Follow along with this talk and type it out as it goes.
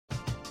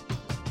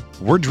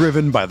We're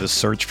driven by the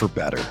search for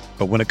better.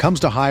 But when it comes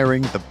to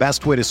hiring, the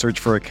best way to search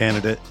for a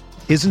candidate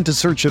isn't to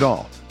search at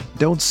all.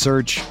 Don't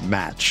search,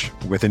 match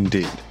with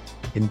Indeed.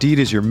 Indeed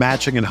is your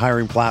matching and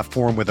hiring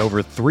platform with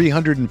over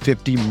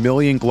 350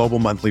 million global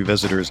monthly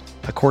visitors,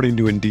 according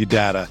to Indeed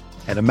data,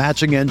 and a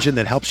matching engine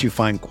that helps you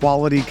find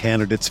quality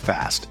candidates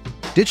fast.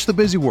 Ditch the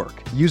busy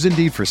work. Use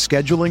Indeed for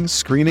scheduling,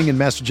 screening, and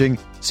messaging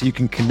so you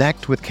can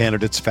connect with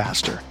candidates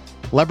faster.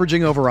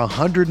 Leveraging over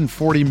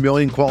 140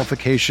 million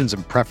qualifications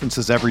and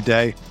preferences every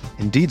day,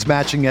 Indeed's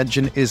matching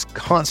engine is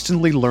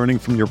constantly learning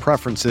from your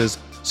preferences,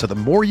 so the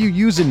more you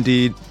use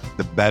Indeed,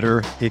 the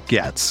better it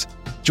gets.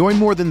 Join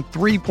more than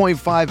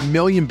 3.5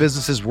 million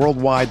businesses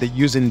worldwide that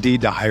use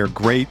Indeed to hire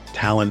great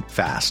talent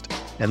fast.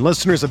 And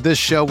listeners of this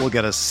show will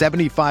get a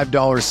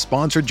 $75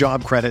 sponsored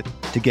job credit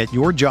to get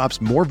your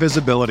jobs more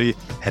visibility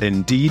at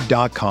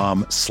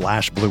Indeed.com/Blue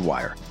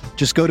Wire.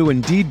 Just go to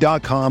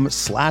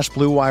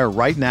Indeed.com/Blue Wire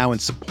right now and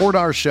support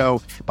our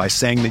show by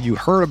saying that you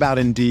heard about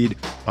Indeed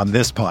on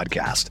this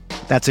podcast.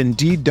 That's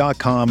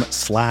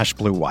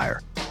Indeed.com/Blue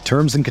Wire.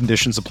 Terms and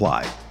conditions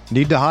apply.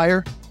 Need to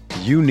hire?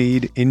 You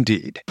need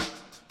Indeed.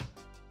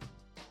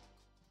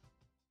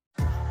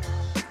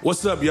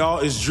 What's up, y'all?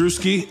 It's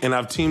Drewski, and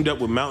I've teamed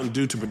up with Mountain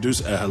Dew to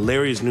produce a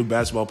hilarious new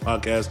basketball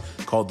podcast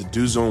called The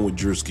Dew Zone with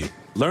Drewski.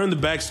 Learn the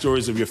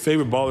backstories of your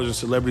favorite ballers and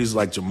celebrities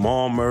like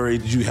Jamal Murray.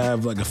 Did you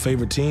have like a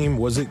favorite team?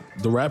 Was it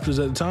the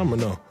Raptors at the time or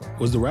no?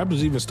 Was the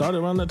Raptors even started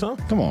around that time?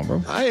 Come on,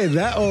 bro. I ain't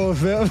that old,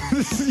 fam.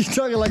 You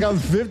talking like I'm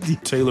 50.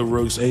 Taylor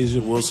Rooks, Asia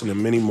Wilson,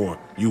 and many more.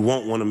 You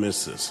won't want to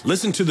miss this.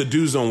 Listen to The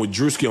Dew Zone with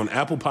Drewski on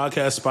Apple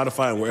Podcasts,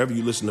 Spotify, and wherever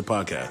you listen to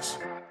podcasts.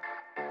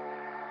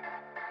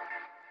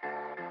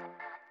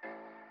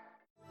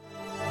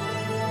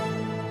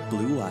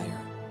 Blue Wire.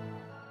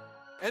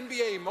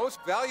 NBA Most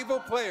Valuable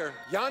Player,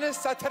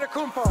 Giannis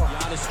Antetokounmpo.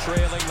 Giannis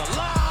trailing the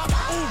lob.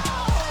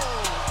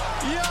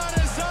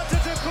 Giannis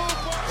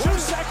Antetokounmpo. 2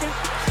 second.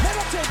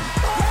 Middleton.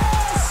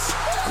 Yes!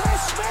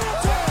 Chris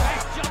Middleton.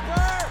 Nice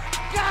jumper.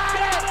 Got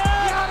it.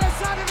 Giannis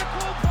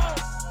Antetokounmpo.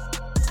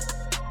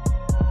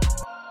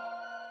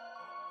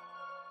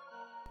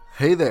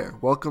 Hey there.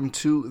 Welcome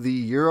to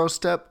the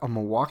Eurostep, a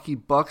Milwaukee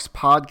Bucks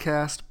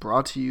podcast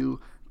brought to you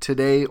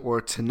today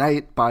or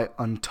tonight by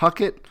Untuck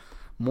It.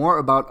 More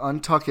about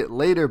Untuck It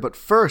later, but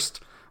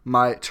first,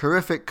 my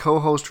terrific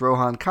co-host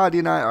Rohan Kadi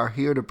and I are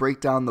here to break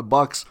down the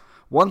Bucks'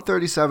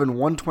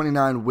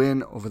 137-129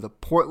 win over the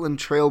Portland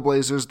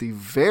Trailblazers, the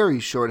very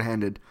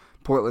shorthanded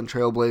Portland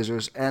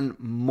Trailblazers, and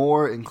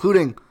more,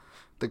 including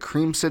the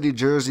Cream City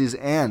jerseys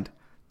and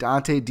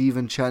Dante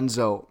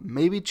DiVincenzo,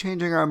 maybe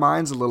changing our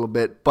minds a little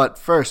bit. But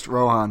first,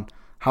 Rohan,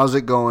 how's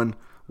it going?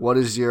 What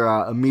is your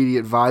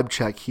immediate vibe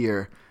check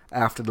here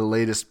after the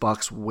latest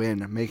Bucks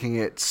win, making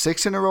it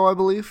 6 in a row, I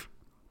believe?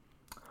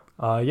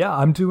 Yeah,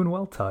 I'm doing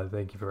well, Todd.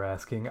 Thank you for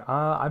asking.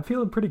 I'm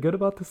feeling pretty good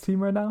about this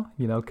team right now,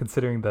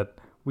 considering that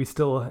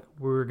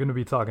we're going to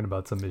be talking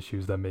about some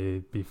issues that may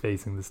be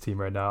facing this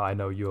team right now. I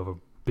know you have a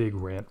big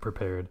rant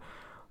prepared,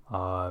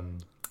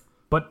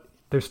 but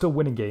they're still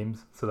winning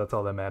games, so that's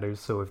all that matters.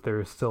 So if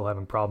they're still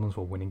having problems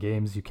while winning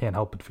games, you can't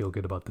help but feel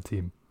good about the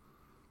team.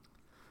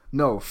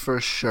 No,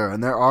 for sure.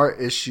 And there are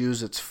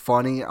issues. It's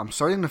funny. I'm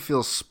starting to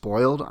feel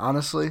spoiled,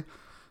 honestly.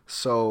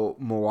 So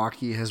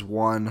Milwaukee has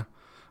won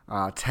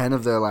 10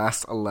 of their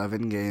last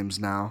 11 games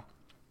now.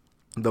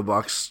 The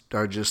Bucks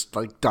are just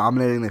like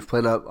dominating. They've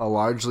played a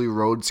largely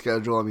road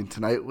schedule. I mean,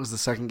 tonight was the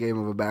second game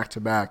of a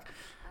back-to-back,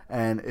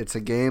 and it's a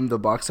game the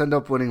Bucks end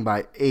up winning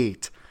by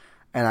 8.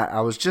 And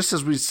I was just,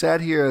 as we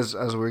sat here as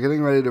we're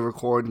getting ready to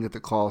record and get the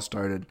call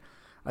started,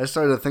 I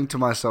started to think to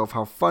myself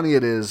how funny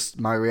it is,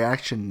 my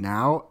reaction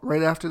now,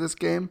 right after this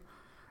game,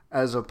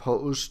 as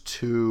opposed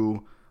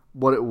to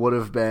what it would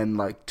have been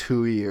like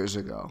 2 years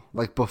ago,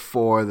 like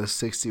before the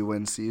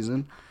 60-win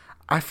season.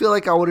 I feel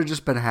like I would have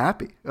just been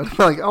happy. I'd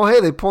be like, oh, hey,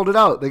 they pulled it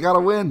out. They got a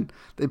win.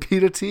 They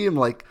beat a team.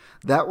 Like,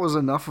 that was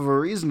enough of a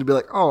reason to be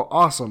like, oh,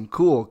 awesome,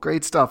 cool,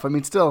 great stuff. I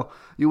mean, still,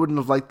 you wouldn't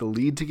have liked the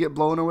lead to get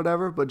blown or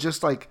whatever, but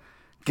just like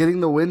getting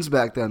the wins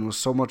back then was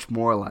so much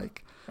more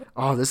like,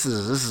 oh, this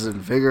is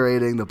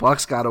invigorating. The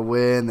Bucks got a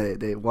win.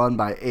 They won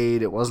by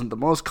 8. It wasn't the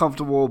most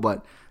comfortable,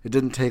 but it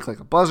didn't take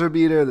like a buzzer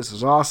beater. This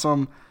is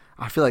awesome.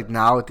 I feel like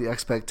now with the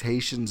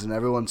expectations and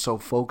everyone's so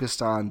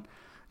focused on,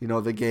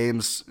 the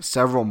games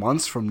several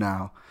months from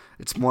now,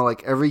 it's more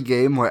like every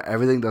game where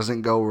everything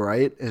doesn't go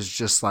right is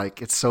just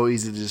like, it's so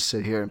easy to just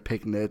sit here and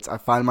pick nits. I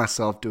find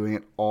myself doing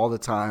it all the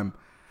time.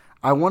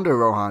 I wonder,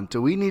 Rohan,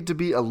 do we need to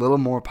be a little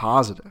more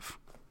positive?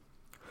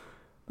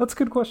 That's a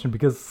good question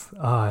because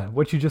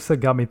what you just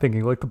said got me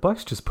thinking, like the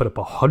Bucks just put up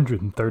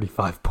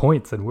 135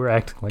 points and we're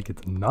acting like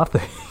it's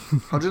nothing.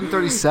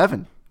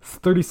 137. It's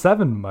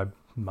 37,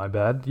 my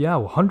bad. Yeah,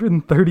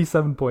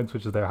 137 points,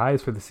 which is their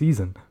highest for the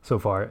season so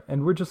far.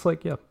 And we're just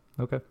like, yeah,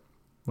 okay.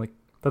 Like,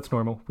 that's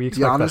normal. We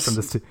expect that from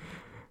this team.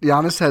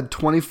 Giannis had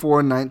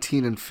 24,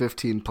 19, and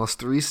 15, plus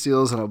 3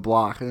 steals and a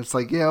block. And it's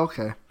like, yeah,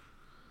 okay.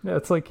 Yeah,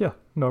 it's like, yeah,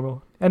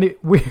 normal. And it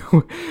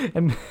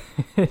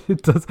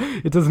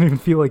doesn't even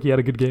feel like he had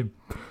a good game.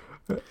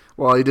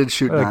 Well, he did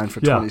shoot 9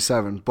 for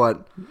 27,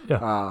 but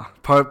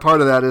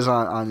part of that is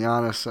on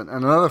Giannis. And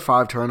another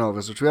 5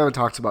 turnovers, which we haven't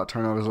talked about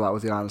turnovers a lot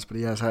with Giannis, but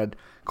he has had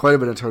quite a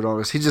bit of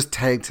turnovers. He just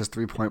tanked his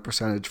three-point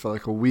percentage for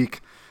like a week,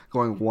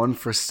 going 1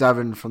 for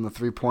 7 from the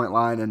three-point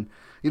line. And,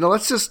 I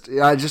just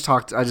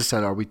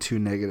said, are we too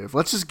negative?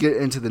 Let's just get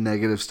into the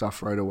negative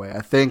stuff right away.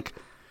 I think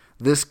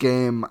this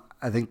game,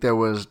 there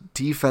was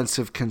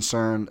defensive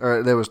concern,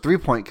 or there was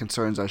 3-point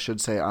concerns, I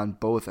should say, on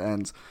both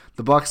ends.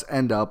 The Bucks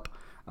end up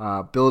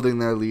building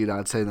their lead,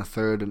 I'd say, in the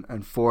third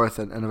and fourth,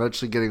 and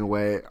eventually getting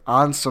away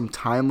on some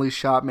timely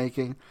shot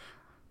making.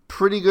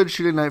 Pretty good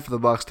shooting night for the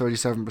Bucks,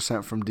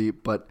 37% from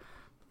deep, but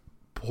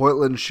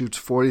Portland shoots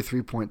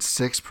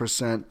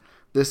 43.6%.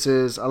 This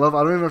is, I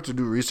don't even have to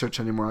do research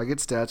anymore. I get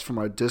stats from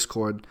our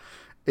Discord.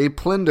 A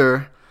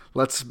Plinder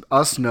lets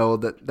us know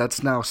that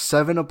that's now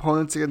 7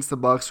 opponents against the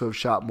Bucks who have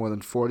shot more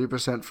than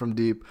 40% from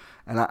deep.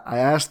 And I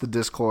asked the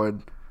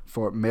Discord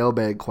for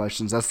mailbag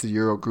questions. That's the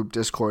Euro Group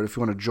Discord. If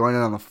you want to join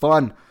in on the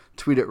fun,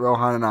 tweet at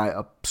Rohan and I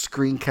a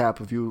screen cap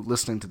of you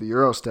listening to the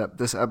Eurostep,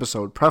 this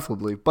episode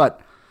preferably.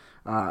 But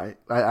I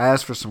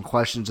asked for some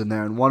questions in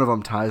there, and one of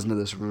them ties into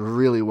this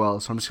really well,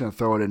 so I'm just going to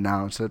throw it in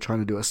now instead of trying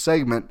to do a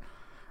segment.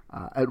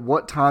 At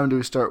what time do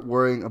we start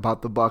worrying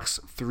about the Bucks'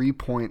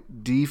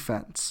 3-point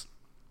defense?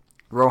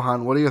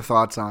 Rohan, what are your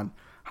thoughts on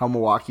how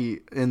Milwaukee,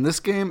 in this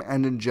game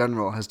and in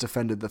general, has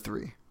defended the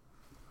 3?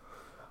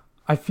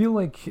 I feel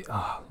like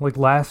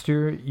last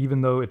year,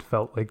 even though it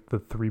felt like the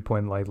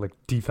 3-point line, like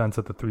defense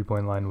at the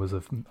 3-point line was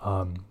a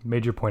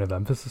major point of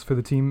emphasis for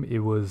the team,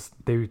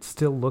 they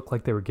still looked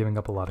like they were giving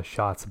up a lot of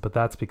shots, but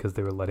that's because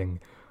they were letting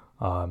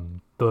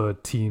their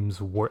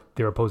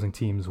opposing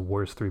team's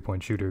worst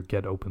 3-point shooter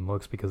get open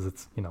looks because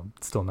it's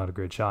still not a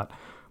great shot.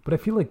 But I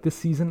feel like this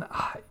season,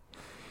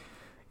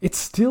 it's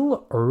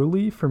still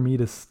early for me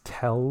to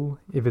tell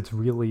if it's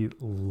really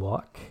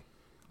luck,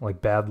 like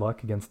bad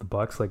luck against the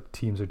Bucks, like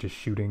teams are just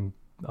shooting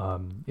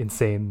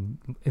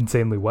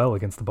insanely well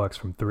against the Bucks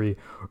from 3,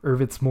 or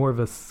if it's more of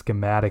a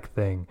schematic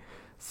thing.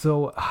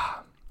 So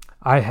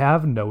I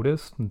have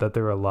noticed that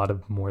there are a lot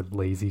of more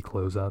lazy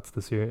closeouts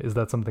this year. Is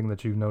that something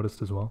that you've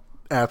noticed as well?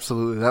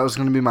 Absolutely. That was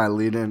going to be my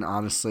lead-in,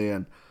 honestly,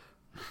 and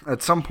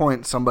at some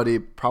point somebody,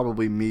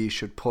 probably me,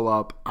 should pull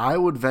up. I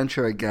would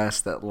venture a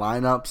guess that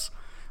lineups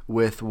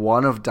with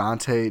one of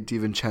Dante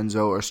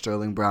DiVincenzo or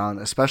Sterling Brown,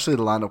 especially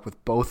the lineup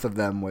with both of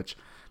them, which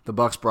the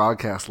Bucks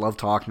broadcast love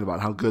talking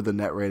about how good the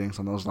net ratings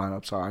on those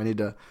lineups are. I need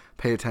to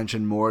pay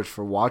attention more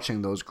for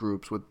watching those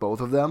groups with both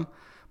of them.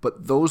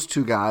 But those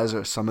 2 guys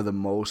are some of the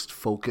most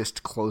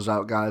focused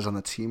closeout guys on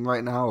the team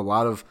right now. A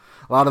lot of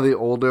the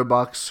older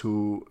Bucks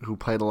who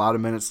played a lot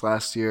of minutes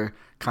last year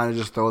kind of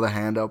just throw the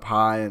hand up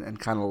high and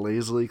kind of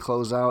lazily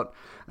close out.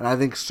 And I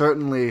think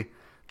certainly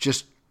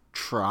just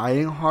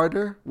trying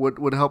harder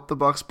would help the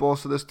Bucks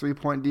bolster this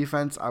 3-point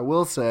defense. I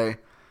will say,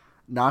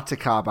 not to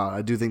cop out,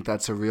 I do think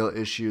that's a real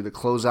issue, the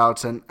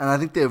closeouts, and I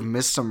think they've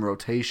missed some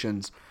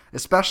rotations,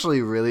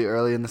 especially really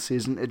early in the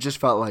season. It just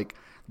felt like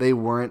they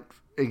weren't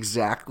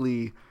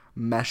exactly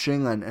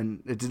meshing,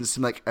 and it didn't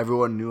seem like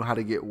everyone knew how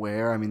to get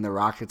where. I mean, the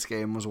Rockets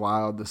game was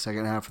wild. The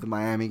second half of the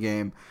Miami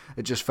game,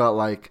 it just felt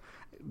like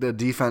the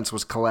defense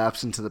was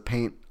collapsing to the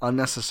paint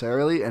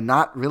unnecessarily and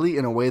not really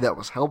in a way that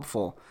was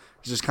helpful.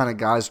 It's just kind of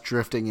guys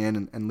drifting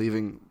in and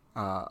leaving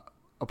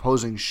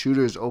opposing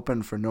shooters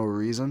open for no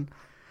reason.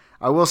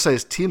 I will say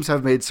teams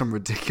have made some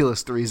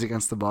ridiculous threes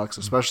against the Bucks,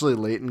 especially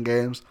late in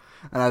games,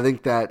 and I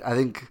think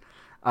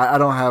I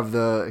don't have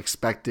the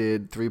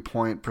expected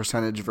 3-point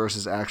percentage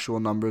versus actual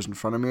numbers in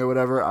front of me or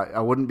whatever.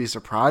 I wouldn't be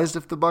surprised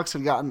if the Bucks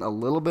had gotten a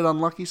little bit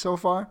unlucky so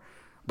far,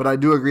 but I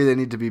do agree they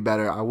need to be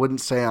better. I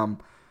wouldn't say I'm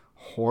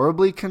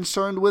horribly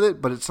concerned with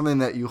it, but it's something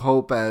that you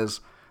hope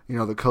as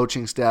the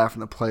coaching staff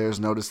and the players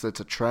notice that it's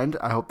a trend.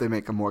 I hope they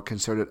make a more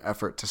concerted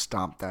effort to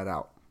stomp that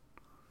out.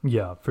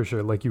 Yeah, for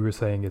sure. Like you were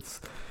saying,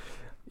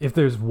 if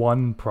there's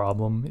one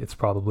problem, it's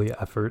probably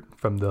effort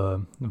from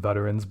the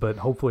veterans, but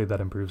hopefully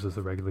that improves as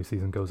the regular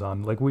season goes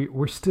on. Like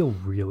we're still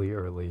really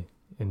early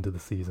into the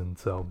season,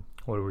 so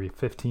what are we,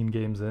 15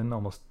 games in?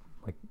 Almost,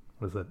 like,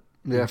 what is it?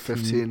 Yeah,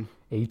 15.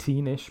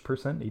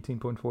 18-ish%,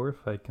 18.4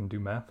 if I can do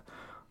math.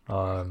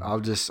 I'm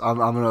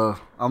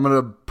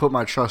gonna put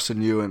my trust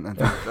in you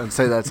and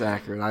say that's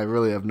accurate. I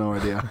really have no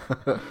idea.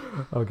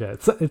 Okay,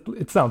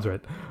 it sounds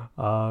right.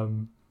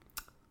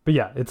 But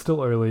yeah, it's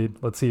still early.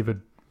 Let's see if it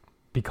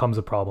becomes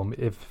a problem.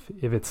 If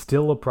it's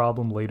still a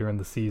problem later in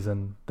the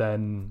season,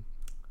 then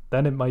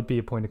it might be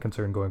a point of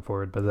concern going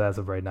forward. But as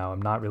of right now,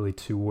 I'm not really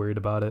too worried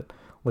about it.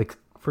 Like,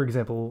 for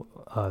example,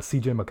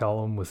 CJ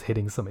McCollum was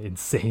hitting some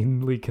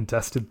insanely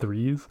contested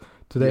threes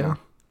today.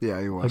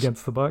 Yeah, he was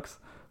against the Bucks.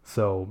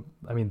 So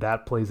I mean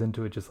that plays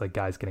into it, just like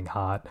guys getting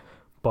hot.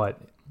 But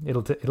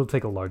it'll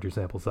take a larger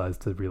sample size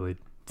to really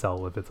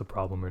tell if it's a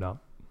problem or not.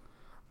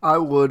 I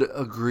would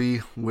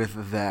agree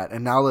with that.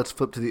 And now let's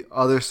flip to the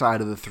other side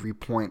of the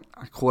 3-point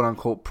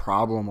quote-unquote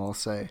problem, I'll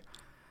say.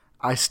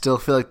 I still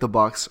feel like the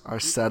Bucks are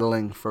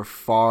settling for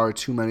far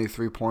too many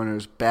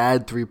 3-pointers,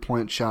 bad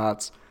 3-point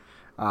shots.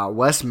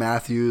 Wes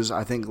Matthews,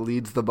 I think,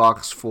 leads the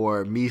Bucks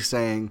for me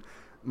saying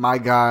my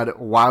God,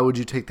 why would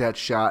you take that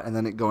shot and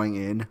then it going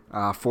in?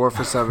 4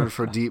 for 7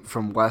 for deep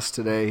from West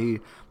today. He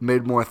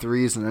made more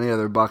threes than any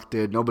other Buck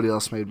did. Nobody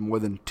else made more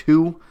than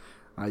 2.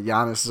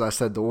 Giannis, as I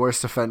said, the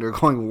worst defender,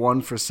 going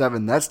 1 for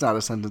 7. That's not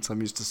a sentence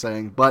I'm used to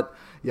saying. But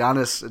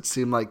Giannis, it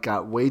seemed like,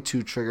 got way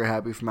too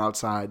trigger-happy from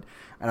outside.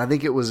 And I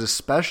think it was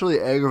especially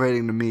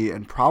aggravating to me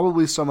and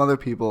probably some other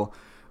people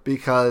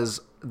because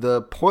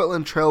the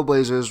Portland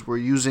Trailblazers were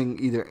using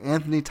either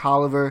Anthony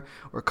Tolliver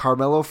or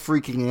Carmelo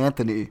freaking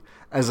Anthony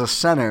as a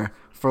center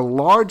for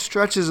large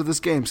stretches of this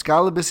game.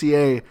 Scott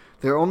Labissiere,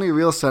 their only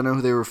real center,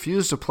 who they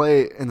refused to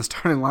play in the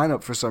starting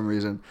lineup for some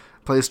reason,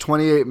 plays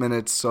 28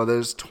 minutes, so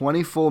there's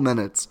 20 full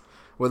minutes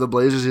where the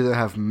Blazers either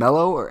have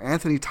Melo or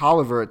Anthony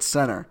Tolliver at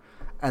center.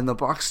 And the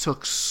Bucks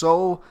took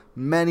so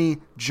many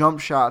jump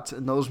shots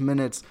in those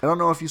minutes. I don't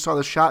know if you saw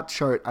the shot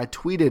chart I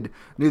tweeted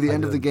near the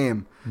end of the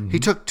game. Mm-hmm. He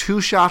took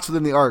 2 shots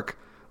within the arc,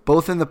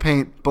 both in the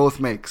paint, both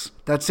makes.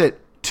 That's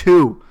it.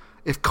 2.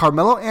 If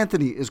Carmelo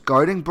Anthony is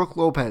guarding Brook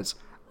Lopez,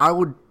 I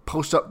would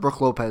post up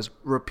Brook Lopez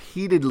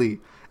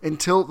repeatedly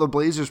until the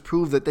Blazers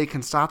prove that they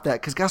can stop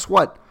that. Because guess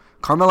what?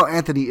 Carmelo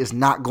Anthony is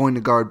not going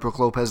to guard Brook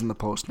Lopez in the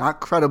post.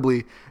 Not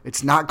credibly.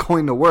 It's not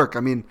going to work. I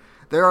mean,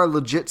 there are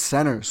legit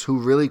centers who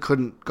really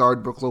couldn't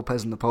guard Brook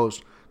Lopez in the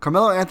post.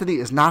 Carmelo Anthony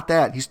is not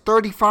that. He's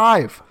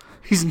 35.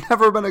 He's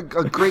never been a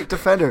great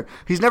defender.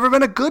 He's never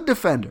been a good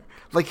defender.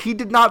 Like, he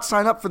did not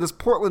sign up for this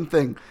Portland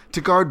thing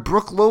to guard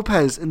Brook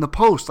Lopez in the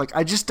post. Like,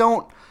 I just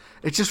don't.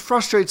 It just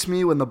frustrates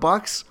me when the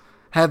Bucks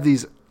have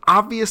these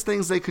obvious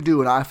things they could do,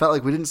 and I felt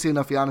like we didn't see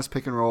enough Giannis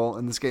pick and roll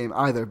in this game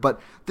either.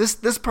 But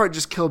this part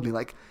just killed me.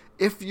 Like,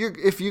 if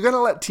you're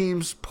gonna let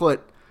teams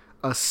put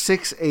a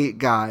 6'8"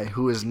 guy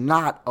who is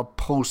not a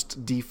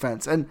post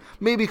defense, and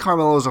maybe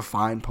Carmelo's a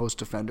fine post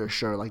defender,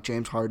 sure, like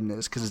James Harden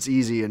is, because it's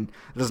easy and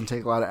it doesn't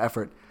take a lot of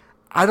effort.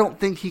 I don't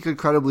think he could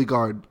credibly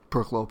guard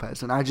Brook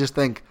Lopez, and I just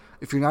think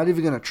if you're not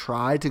even gonna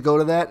try to go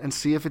to that and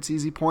see if it's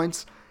easy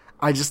points,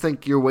 I just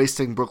think you're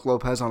wasting Brook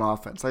Lopez on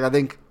offense. Like, I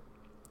think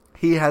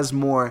he has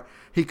more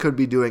he could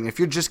be doing. If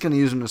you're just going to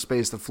use him to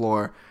space the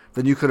floor,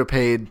 then you could have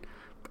paid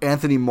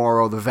Anthony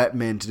Morrow, the vet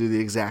min, to do the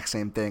exact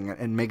same thing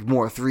and make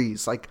more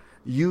threes. Like,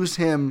 use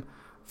him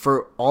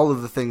for all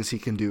of the things he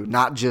can do,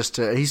 not just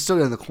to... He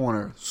stood in the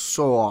corner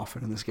so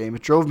often in this game.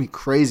 It drove me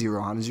crazy,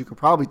 Ron, as you can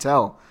probably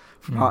tell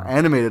from how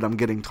animated I'm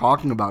getting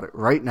talking about it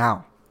right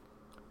now.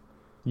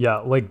 Yeah,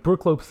 like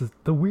Brook Lopez,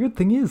 the weird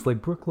thing is,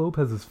 like, Brook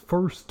Lopez's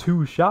first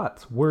 2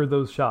 shots were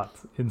those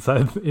shots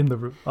inside in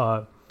the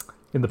paint.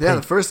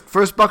 The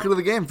first bucket of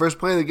the game, first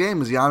play of the game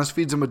is Giannis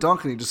feeds him a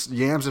dunk and he just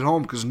yams it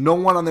home because no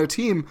one on their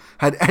team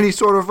had any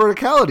sort of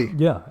verticality.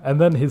 Yeah, and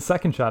then his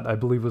second shot, I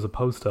believe, was a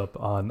post up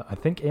on, I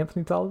think,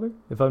 Anthony Tolliver,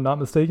 if I'm not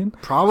mistaken.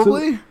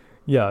 Probably.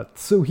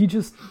 So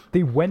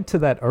they went to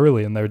that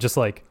early and they were just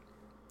like,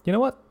 you know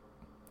what?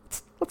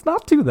 Let's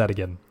not do that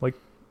again. Like,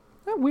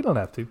 we don't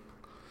have to.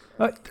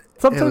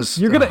 Sometimes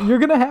you're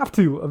gonna have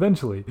to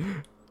eventually.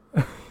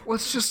 Well,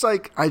 it's just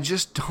like, I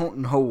just don't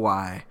know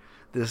why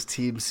this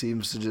team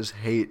seems to just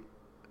hate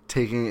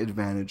taking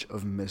advantage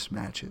of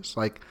mismatches.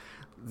 Like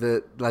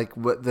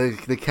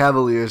the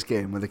Cavaliers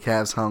game where the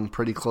Cavs hung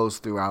pretty close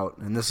throughout,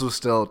 and this was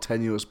still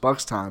tenuous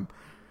Bucks time.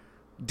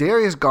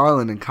 Darius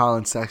Garland and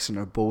Colin Sexton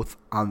are both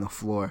on the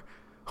floor.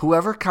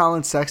 Whoever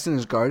Colin Sexton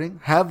is guarding,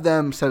 have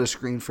them set a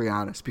screen for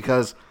Giannis,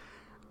 because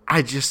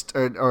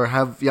or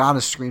have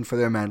Giannis screen for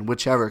their men,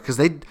 whichever, because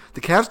the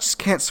Cavs just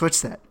can't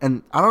switch that.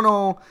 And I don't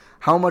know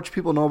how much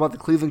people know about the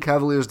Cleveland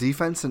Cavaliers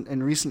defense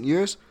in recent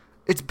years.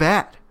 It's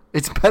bad.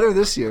 It's better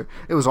this year.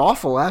 It was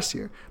awful last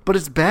year, but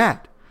it's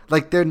bad.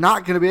 Like, they're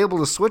not going to be able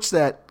to switch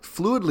that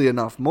fluidly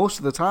enough most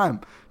of the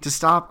time to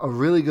stop a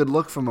really good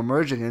look from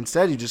emerging.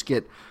 Instead, you just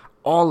get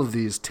all of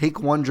these take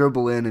one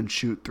dribble in and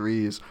shoot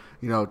threes,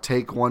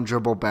 take one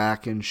dribble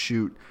back and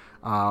shoot.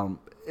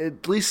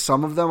 At least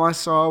some of them I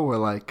saw were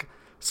like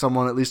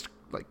someone at least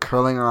like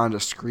curling around a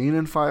screen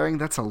and firing.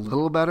 That's a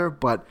little better,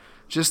 but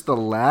just the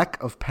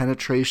lack of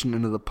penetration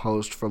into the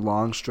post for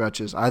long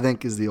stretches, I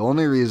think, is the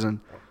only reason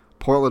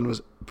Portland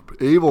was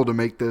able to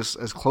make this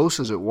as close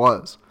as it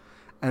was.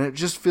 And it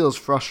just feels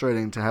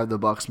frustrating to have the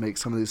Bucks make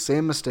some of these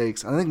same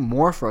mistakes. I think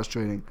more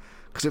frustrating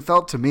because it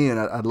felt to me, and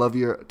I'd love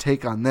your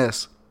take on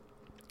this,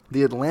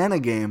 the Atlanta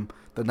game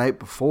the night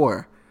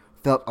before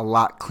felt a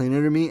lot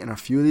cleaner to me in a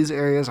few of these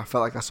areas. I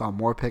felt like I saw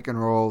more pick and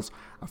rolls.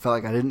 I felt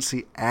like I didn't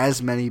see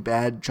as many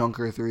bad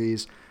junker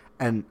threes.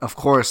 And, of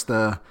course,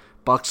 the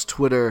Bucks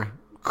Twitter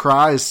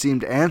cries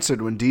seemed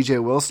answered when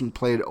DJ Wilson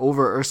played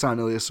over Ersan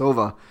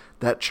Ilyasova.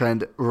 That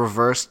trend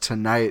reversed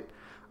tonight.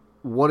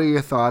 What are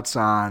your thoughts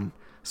on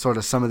sort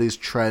of some of these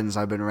trends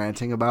I've been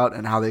ranting about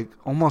and how they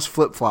almost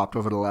flip-flopped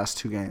over the last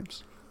 2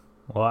 games?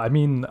 Well, I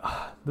mean,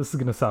 this is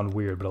going to sound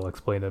weird, but I'll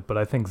explain it. But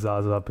I think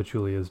Zaza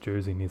Pachulia's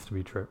jersey needs to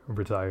be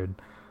retired.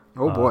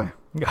 Oh, boy.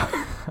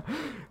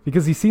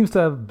 Because he seems to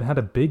have had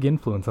a big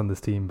influence on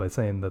this team by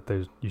saying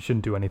that you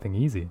shouldn't do anything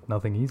easy.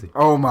 Nothing easy.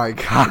 Oh, my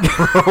God.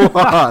 Hold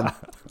on.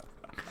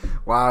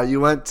 Wow, you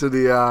went to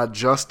the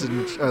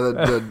Justin.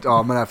 I'm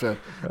gonna have to.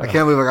 I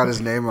can't believe I got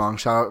his name wrong.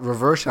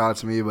 Reverse shout out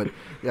to me, but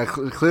yeah,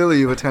 clearly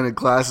you've attended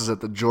classes at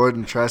the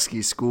Jordan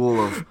Tresky School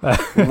of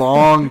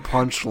Long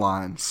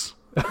Punchlines.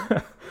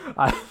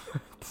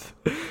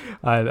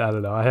 I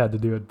don't know. I had to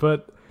do it,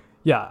 but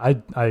yeah,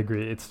 I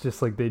agree. It's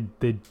just like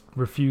they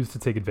refuse to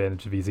take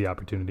advantage of easy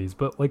opportunities.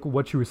 But like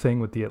what you were saying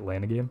with the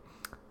Atlanta game,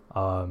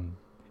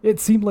 it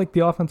seemed like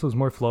the offense was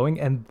more flowing,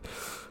 and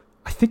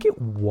I think it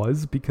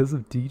was because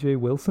of DJ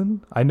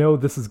Wilson. I know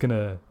this is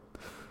gonna.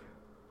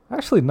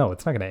 Actually, no,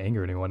 it's not gonna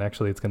anger anyone.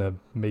 Actually, it's gonna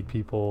make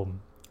people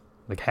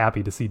like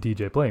happy to see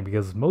DJ playing,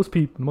 because most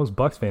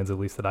Bucks fans, at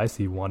least that I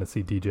see, want to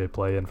see DJ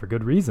play, and for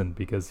good reason,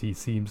 because he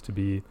seems to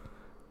be.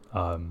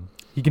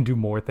 He can do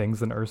more things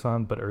than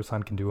Ersan, but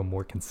Ersan can do them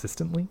more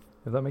consistently,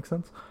 if that makes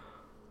sense.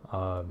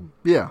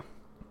 Yeah.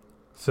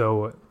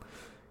 So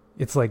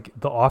it's like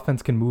the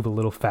offense can move a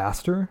little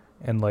faster,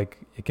 and like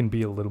it can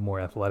be a little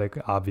more athletic,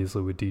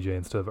 obviously, with DJ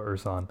instead of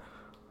Ersan.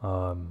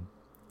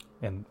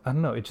 And I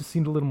don't know, it just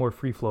seemed a little more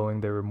free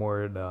flowing. They were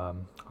more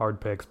hard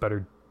picks,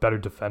 better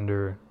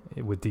defender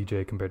with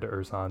DJ compared to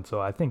Ersan. So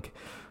I think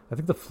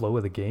the flow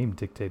of the game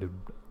dictated,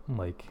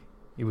 like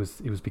it was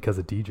because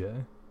of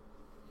DJ.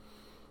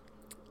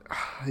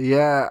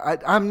 Yeah,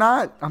 I'm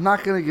not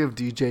gonna give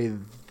DJ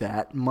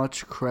that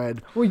much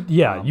cred. Well,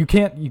 yeah, you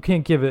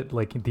can't give it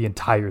like the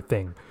entire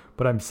thing,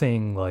 but I'm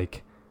saying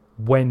like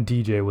when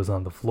DJ was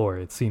on the floor,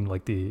 it seemed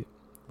like the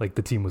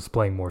team was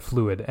playing more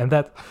fluid, and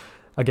that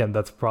again,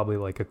 that's probably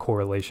like a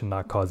correlation,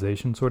 not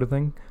causation sort of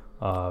thing,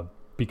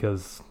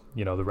 because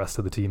the rest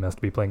of the team has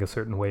to be playing a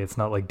certain way. It's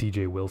not like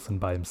DJ Wilson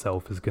by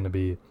himself is going to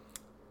be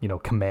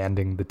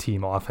commanding the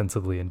team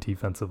offensively and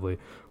defensively,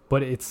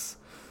 but it's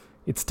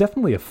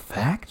definitely a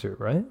factor,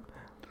 right?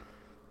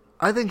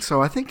 I think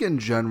so. I think in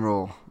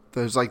general,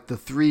 there's like the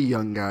three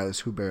young guys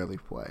who barely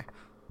play.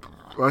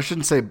 Well, I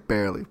shouldn't say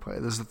barely play.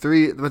 There's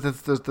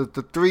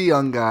the three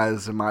young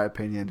guys, in my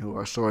opinion, who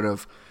are sort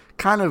of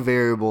kind of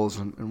variables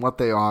in what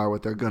they are,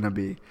 what they're going to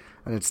be.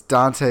 And it's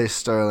Dante,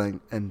 Sterling,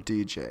 and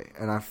DJ.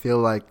 And I feel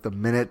like the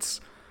minutes,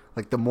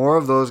 like the more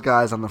of those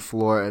guys on the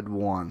floor at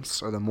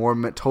once, or the more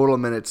total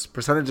minutes,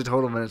 percentage of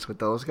total minutes with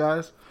those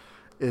guys,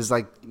 is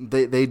like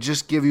they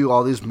just give you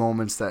all these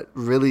moments that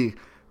really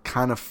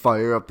kind of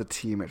fire up the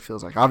team, it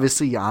feels like.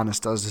 Obviously,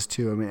 Giannis does this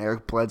too. I mean,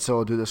 Eric Bledsoe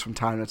will do this from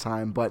time to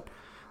time. But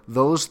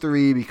those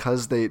three,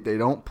 because they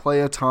don't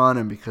play a ton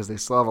and because they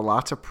still have a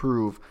lot to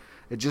prove,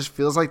 it just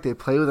feels like they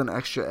play with an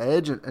extra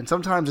edge. And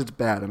sometimes it's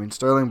bad. I mean,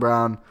 Sterling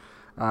Brown,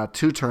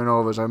 2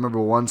 turnovers. I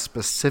remember one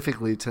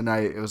specifically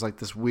tonight. It was like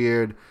this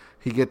weird...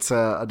 He gets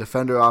a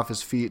defender off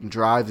his feet and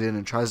drives in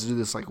and tries to do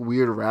this like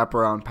weird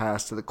wraparound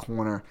pass to the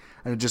corner,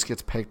 and it just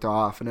gets picked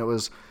off. And it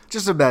was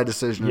just a bad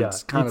decision. Yeah,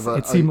 it's kind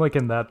it seemed like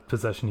in that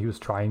possession he was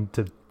trying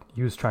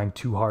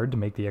too hard to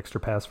make the extra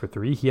pass for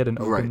 3. He had an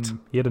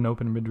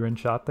open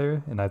mid-range shot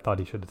there, and I thought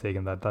he should have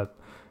taken that. That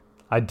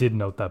I did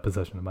note that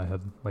possession in my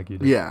head, like you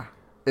did. Yeah,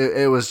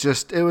 it was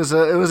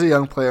a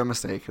young player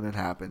mistake, and it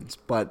happens.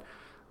 But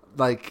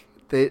like.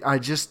 I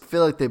just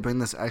feel like they bring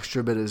this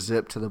extra bit of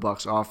zip to the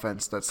Bucks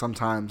offense that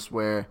sometimes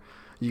where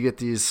you get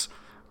these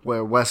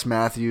where Wes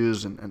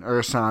Matthews and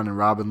Ersan and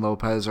Robin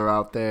Lopez are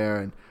out there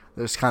and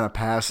they're just kind of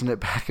passing it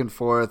back and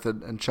forth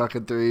and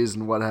chucking threes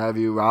and what have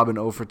you. Robin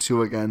 0 for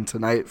 2 again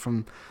tonight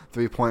from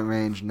 3-point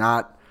range.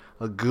 Not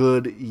a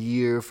good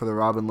year for the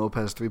Robin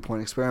Lopez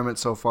 3-point experiment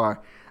so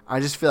far.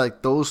 I just feel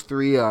like those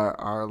three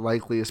are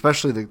likely,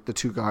 especially the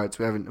 2 guards.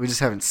 We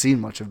just haven't seen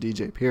much of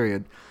DJ,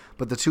 period.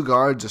 But the 2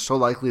 guards are so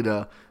likely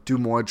to do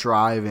more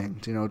driving,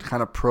 to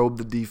kind of probe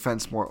the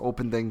defense more,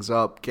 open things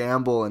up,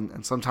 gamble,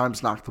 and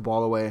sometimes knock the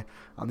ball away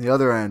on the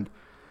other end.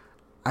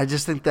 I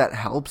just think that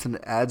helps and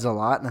it adds a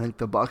lot, and I think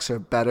the Bucks are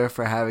better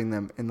for having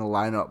them in the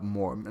lineup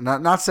more. And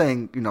not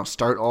saying,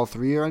 start all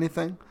 3 or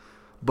anything,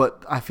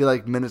 but I feel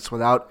like minutes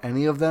without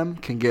any of them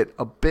can get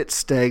a bit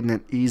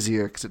stagnant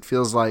easier because it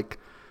feels like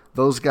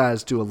those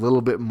guys do a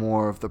little bit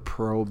more of the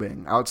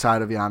probing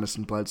outside of Giannis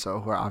and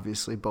Bledsoe, who are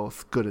obviously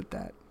both good at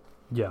that.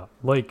 Yeah,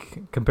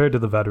 like compared to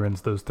the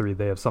veterans, those 3,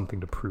 they have something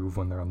to prove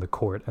when they're on the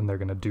court, and they're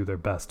going to do their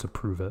best to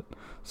prove it.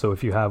 So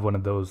if you have one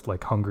of those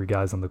like hungry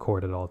guys on the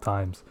court at all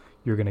times,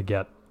 you're going to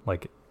get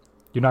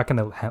you're not going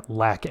to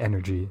lack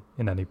energy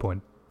in any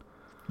point.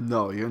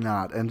 No, you're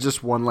not. And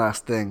just one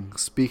last thing.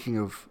 Speaking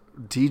of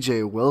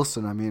DJ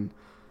Wilson, I mean,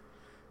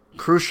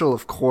 crucial,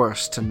 of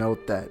course, to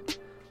note that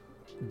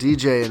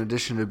DJ, in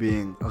addition to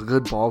being a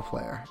good ball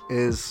player,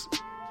 is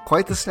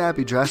quite the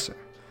snappy dresser.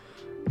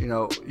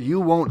 You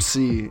won't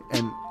see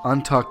an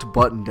untucked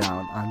button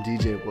down on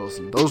DJ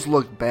Wilson. Those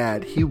look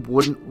bad. He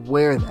wouldn't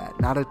wear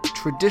that. Not a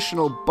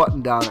traditional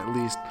button down, at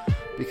least,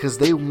 because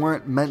they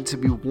weren't meant to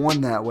be worn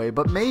that way.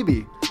 But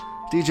maybe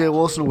DJ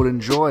Wilson would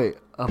enjoy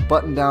a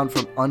button down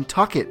from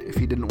Untuck It if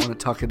he didn't want to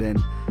tuck it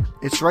in.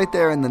 It's right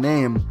there in the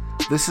name.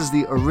 This is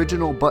the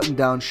original button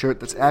down shirt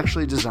that's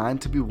actually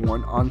designed to be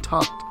worn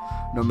untucked.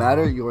 No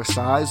matter your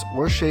size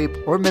or shape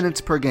or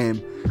minutes per game,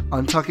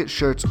 Untuck It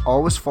shirts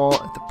always fall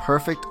at the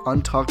perfect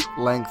untucked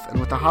length. And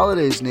with the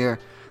holidays near,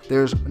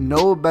 there's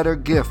no better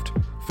gift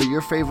for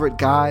your favorite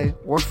guy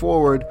or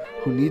forward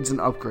who needs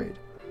an upgrade.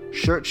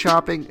 Shirt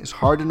shopping is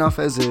hard enough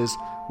as is,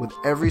 with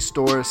every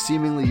store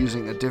seemingly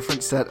using a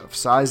different set of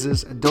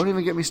sizes, and don't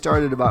even get me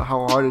started about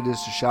how hard it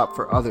is to shop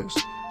for others.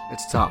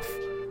 It's tough.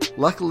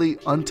 Luckily,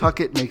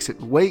 Untuck It makes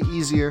it way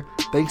easier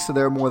thanks to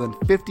their more than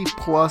 50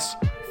 plus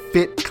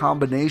fit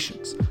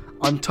combinations.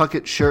 Untuck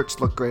It shirts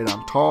look great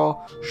on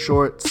tall,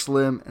 short,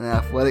 slim, and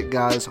athletic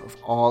guys of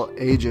all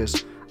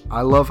ages.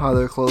 I love how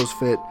their clothes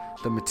fit.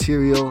 The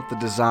material, the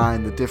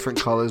design, the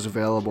different colors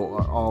available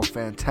are all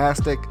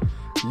fantastic.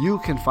 You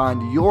can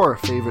find your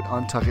favorite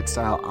Untuck It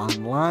style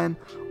online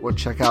or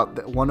check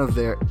out one of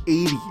their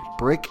 80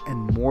 brick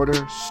and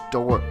mortar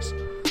stores.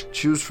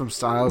 Choose from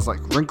styles like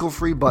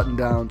wrinkle-free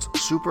button-downs,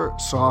 super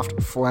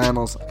soft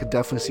flannels, I could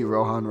definitely see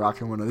Rohan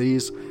rocking one of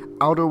these,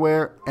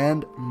 outerwear,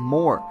 and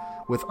more.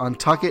 With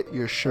Untuck It,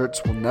 your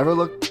shirts will never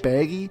look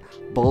baggy,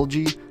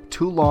 bulgy,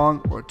 too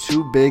long, or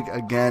too big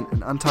again,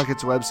 and Untuck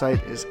It's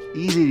website is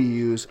easy to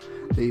use.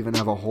 They even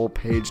have a whole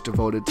page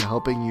devoted to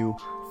helping you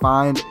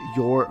find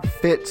your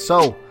fit.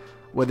 So,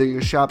 whether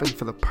you're shopping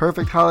for the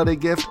perfect holiday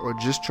gift or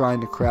just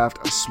trying to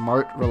craft a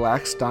smart,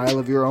 relaxed style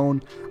of your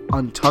own,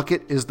 Untuck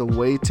It is the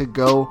way to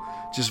go.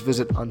 Just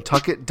visit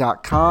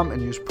untuckit.com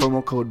and use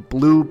promo code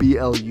BLUE,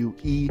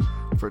 B-L-U-E,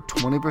 for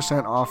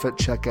 20% off at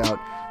checkout.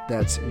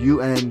 That's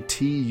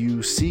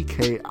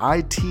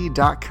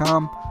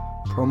untuckit.com,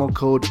 promo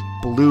code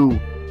BLUE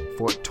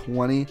for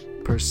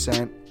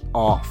 20%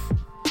 off.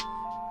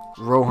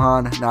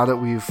 Rohan, now that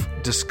we've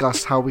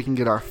discussed how we can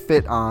get our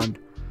fit on,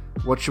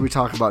 what should we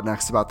talk about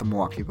next about the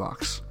Milwaukee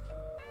Bucks?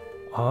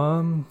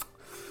 You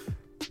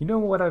know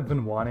what I've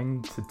been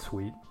wanting to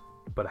tweet,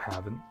 but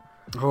haven't?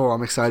 Oh,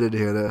 I'm excited to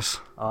hear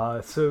this.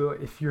 So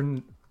if you're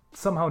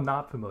somehow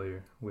not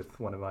familiar with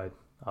one of my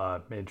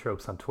main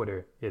tropes on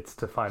Twitter, it's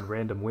to find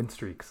random win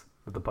streaks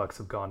that the Bucks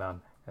have gone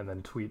on and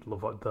then tweet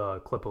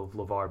the clip of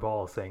LeVar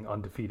Ball saying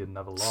undefeated,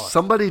 never lost.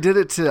 Somebody did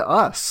it to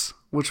us,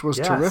 which was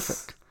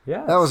terrific.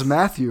 Yes. That was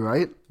Matthew,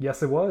 right?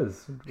 Yes, it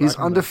was. He's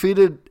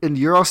undefeated in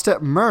Eurostep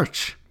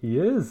merch. He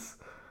is.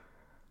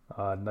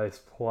 Nice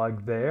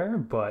plug there,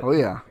 but oh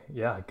yeah,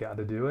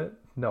 gotta do it.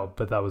 No,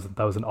 but that was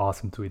an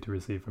awesome tweet to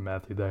receive from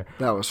Matthew there.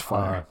 That was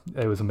fire.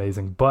 It was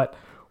amazing. But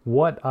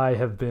what I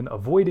have been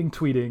avoiding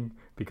tweeting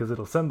because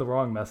it'll send the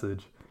wrong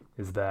message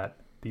is that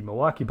the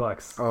Milwaukee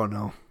Bucks are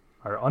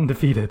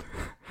undefeated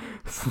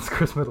since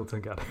Chris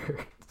Middleton got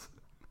hurt.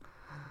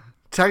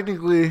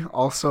 Technically,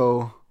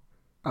 also.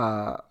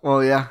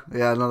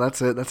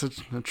 That's it. That's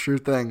a true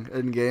thing.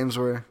 In games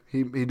where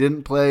he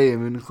didn't play,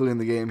 including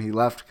the game he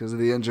left because of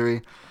the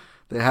injury,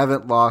 they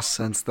haven't lost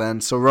since then.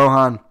 So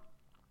Rohan,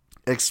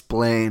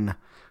 explain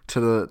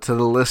to the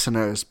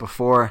listeners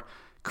before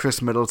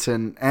Chris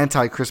Middleton,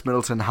 anti-Chris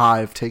Middleton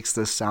hive takes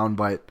this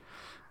soundbite.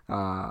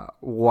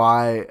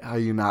 Why are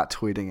you not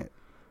tweeting it?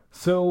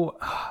 So,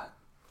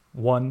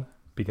 one,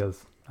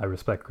 because I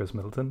respect Chris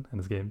Middleton and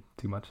his game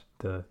too much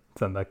to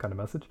send that kind of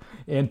message.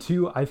 And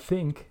two, I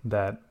think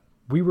that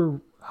we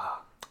were,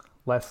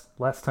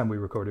 last time we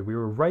recorded, we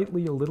were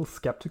rightly a little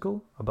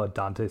skeptical about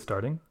Dante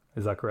starting.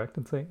 Is that correct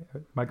in saying?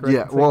 Am I correct?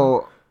 Yeah,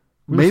 well,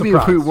 maybe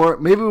we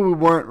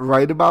weren't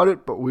right about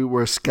it, but we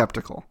were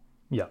skeptical.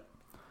 Yeah.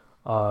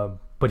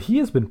 But he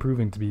has been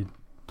proving to be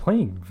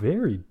playing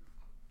very,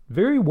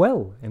 very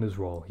well in his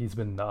role. He's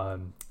been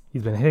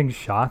hitting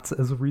shots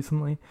as of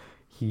recently.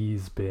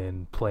 He's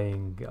been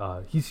playing.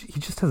 He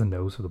just has a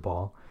nose for the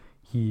ball.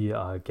 He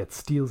gets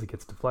steals. He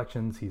gets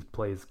deflections. He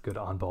plays good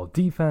on-ball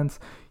defense.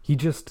 He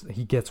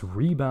gets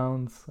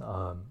rebounds.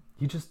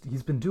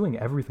 He's been doing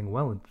everything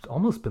well. It's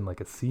almost been like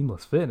a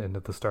seamless fit into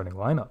the starting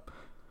lineup.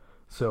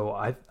 So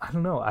I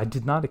don't know. I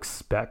did not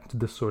expect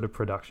this sort of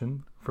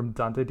production from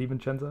Dante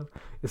DiVincenzo,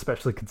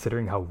 especially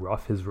considering how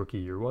rough his rookie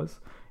year was,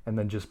 and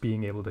then just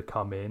being able to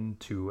come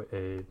into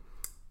a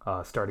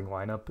starting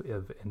lineup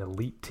of an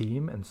elite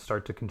team and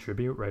start to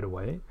contribute right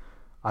away.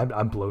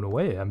 I'm blown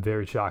away. I'm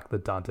very shocked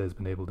that Dante has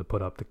been able to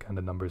put up the kind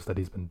of numbers that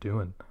he's been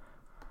doing.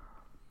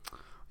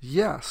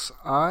 Yes,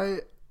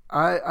 I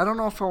don't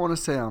know if I want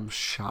to say I'm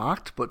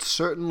shocked, but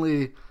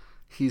certainly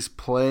he's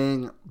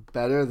playing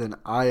better than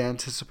I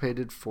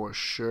anticipated for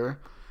sure.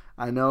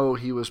 I know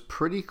he was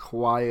pretty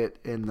quiet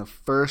in the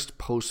first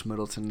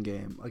post-Middleton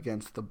game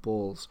against the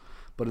Bulls,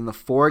 but in the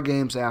 4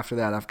 games after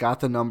that, I've got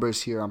the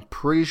numbers here. I'm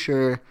pretty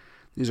sure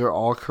these are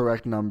all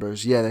correct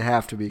numbers. Yeah, they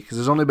have to be, because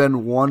there's only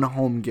been 1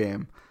 home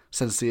game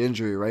since the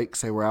injury, right?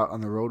 Because they were out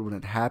on the road when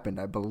it happened,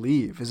 I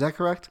believe. Is that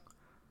correct?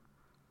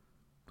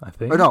 I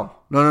think. Or no.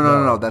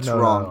 That's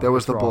wrong. There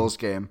was the wrong. Bulls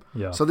game.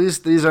 Yeah. So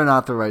these are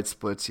not the right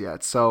splits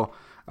yet. So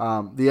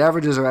the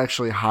averages are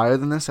actually higher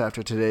than this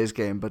after today's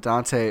game. But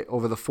Dante,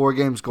 over the 4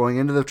 games going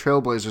into the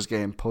Trailblazers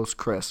game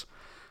post-Chris,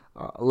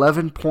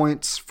 11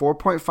 points,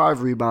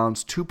 4.5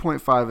 rebounds,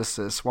 2.5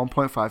 assists,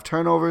 1.5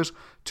 turnovers,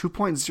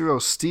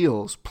 2.0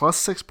 steals,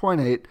 plus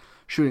 6.8,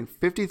 shooting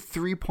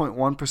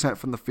 53.1%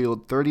 from the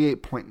field,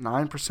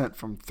 38.9%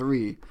 from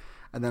 3.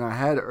 And then I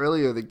had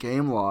earlier the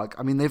game log.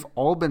 I mean, they've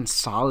all been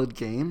solid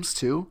games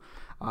too.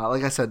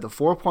 Like I said, the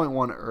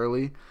 4.1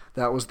 early,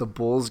 That was the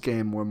Bulls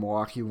game where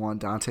Milwaukee won.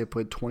 Dante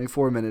played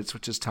 24 minutes,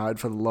 which is tied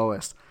for the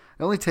lowest.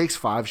 It only takes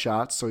 5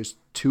 shots, so he's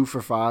 2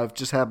 for 5,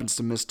 just happens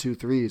to miss 2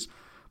 threes.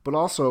 But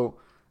also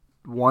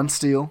 1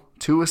 steal,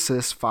 2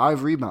 assists,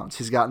 5 rebounds.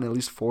 He's gotten at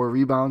least 4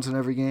 rebounds in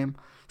every game.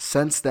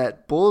 Since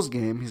that Bulls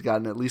game, he's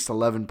gotten at least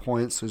 11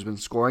 points, so he's been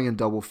scoring in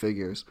double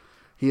figures.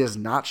 He has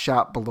not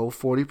shot below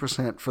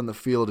 40% from the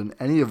field in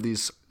any of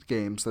these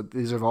games.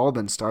 These have all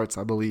been starts,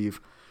 I believe.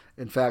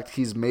 In fact,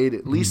 he's made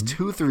at least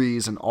 2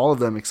 threes in all of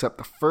them except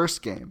the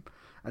first game.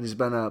 And he's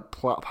been a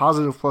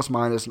positive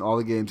plus-minus in all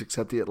the games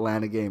except the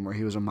Atlanta game where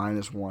he was a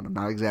 -1. I'm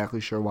not exactly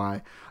sure why.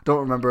 I don't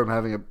remember him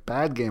having a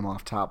bad game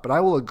off top, but I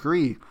will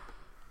agree.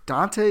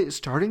 Dante is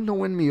starting to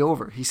win me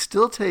over. He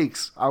still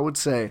takes, I would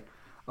say,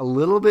 a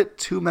little bit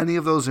too many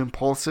of those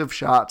impulsive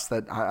shots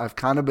that I've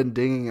kind of been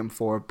dinging him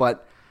for.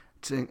 But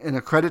in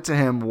a credit to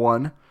him,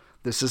 1,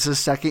 this is his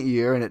second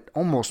year, and it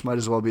almost might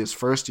as well be his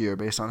first year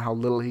based on how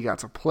little he got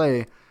to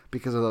play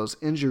because of those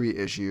injury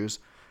issues.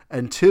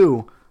 And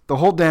 2, the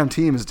whole damn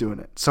team is doing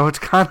it. So it's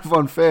kind of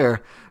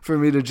unfair for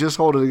me to just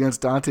hold it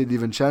against Dante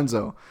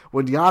DiVincenzo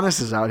when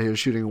Giannis is out here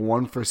shooting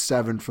 1 for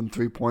 7 from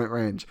three-point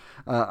range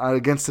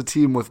against a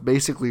team with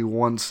basically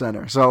 1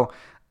 center. So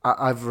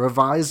I've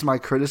revised my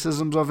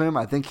criticisms of him.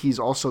 I think he's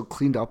also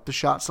cleaned up the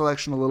shot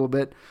selection a little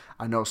bit.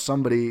 I know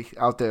somebody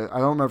out there, I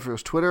don't remember if it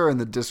was Twitter or in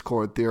the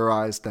Discord,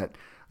 theorized that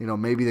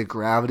maybe the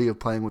gravity of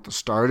playing with the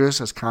starters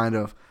has kind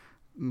of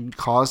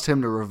caused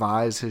him to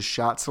revise his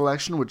shot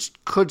selection, which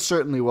could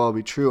certainly well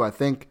be true. I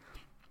think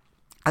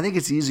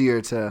it's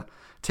easier to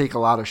take a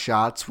lot of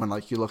shots when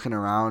you're looking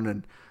around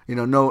and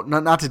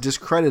not to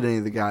discredit any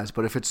of the guys,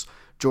 but if it's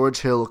George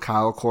Hill,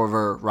 Kyle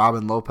Korver,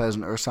 Robin Lopez,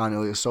 and Ersan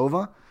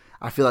Ilyasova,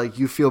 I feel like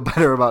you feel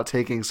better about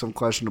taking some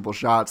questionable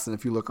shots than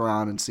if you look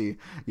around and see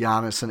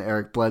Giannis and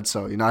Eric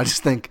Bledsoe. I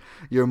just think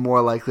you're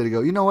more likely to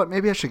go, you know what,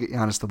 maybe I should get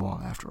Giannis the ball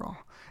after all,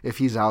 if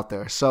he's out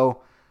there.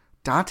 So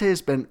Dante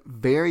has been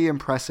very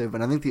impressive,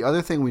 and I think the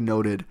other thing we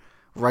noted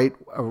right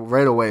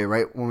away,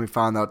 right when we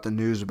found out the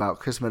news about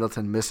Chris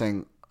Middleton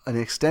missing an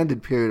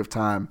extended period of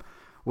time,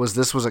 was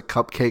this was a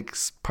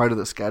cupcakes part of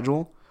the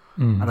schedule.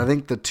 And I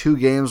think the 2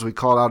 games we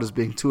called out as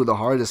being 2 of the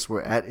hardest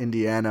were at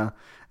Indiana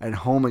and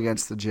home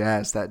against the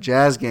Jazz. That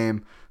Jazz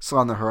game still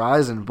on the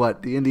horizon,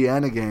 but the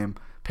Indiana game,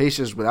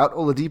 Pacers without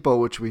Oladipo,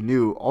 which we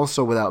knew,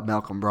 also without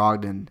Malcolm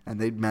Brogdon, and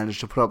they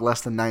managed to put up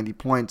less than 90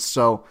 points.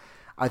 So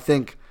I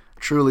think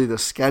truly the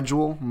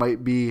schedule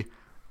might be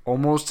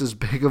almost as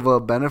big of a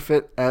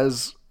benefit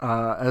as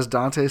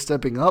Dante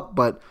stepping up,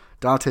 but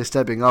Dante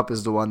stepping up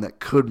is the one that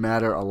could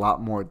matter a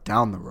lot more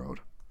down the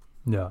road.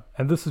 Yeah,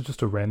 and this is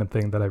just a random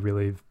thing that I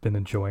really have been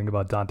enjoying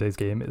about Dante's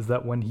game is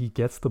that when he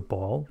gets the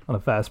ball on a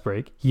fast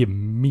break, he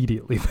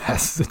immediately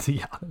passes it to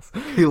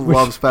Giannis. He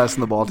loves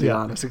passing the ball to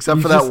Giannis, except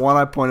for that one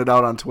I pointed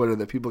out on Twitter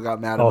that people got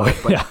mad about.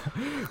 But yeah,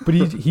 but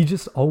he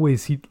just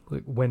always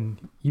when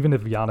even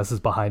if Giannis is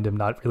behind him,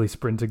 not really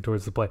sprinting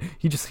towards the play,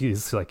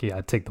 he's like,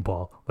 yeah, take the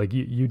ball, like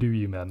you do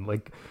you, man.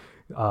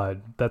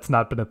 That's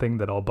not been a thing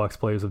that all Bucks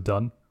players have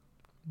done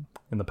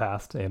in the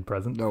past and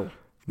present. No.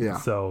 Yeah.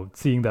 So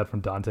seeing that from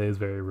Dante is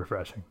very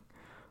refreshing.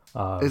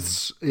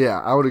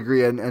 I would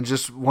agree. And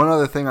just one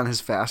other thing on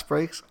his fast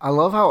breaks. I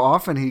love how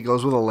often he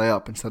goes with a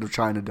layup instead of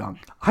trying to dunk.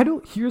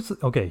 Here's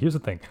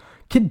the thing.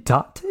 Can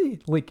Dante,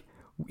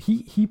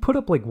 he put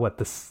up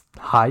the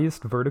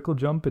highest vertical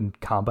jump in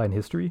combine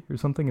history or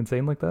something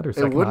insane like that? Or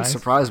it wouldn't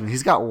surprise me.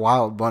 He's got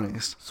wild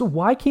bunnies. So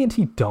why can't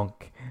he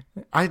dunk?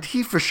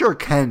 He for sure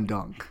can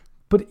dunk.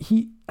 But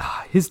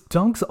his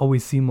dunks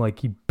always seem like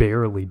he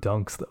barely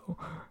dunks though.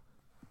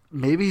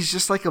 Maybe he's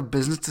just a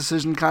business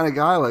decision kind of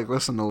guy.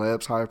 Listen, the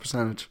layup's higher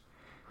percentage.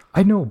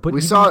 I know, but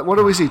we saw, what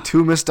did we see,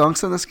 2 missed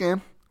dunks in this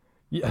game?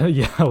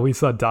 Yeah, we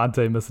saw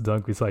Dante miss a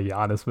dunk. We saw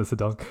Giannis miss a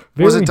dunk.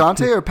 Was it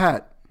Dante or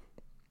Pat?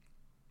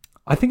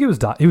 I think it was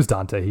Dante. It was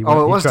Dante.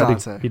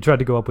 He tried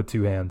to go up with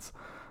 2 hands.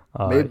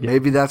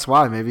 Maybe that's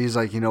why. Maybe he's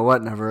like, you know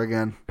what, never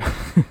again.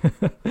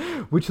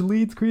 Which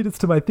leads credence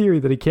to my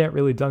theory that he can't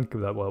really dunk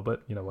that well,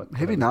 but you know what?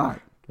 Maybe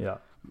not. Yeah.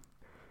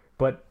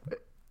 But...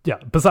 yeah,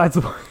 besides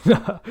the point,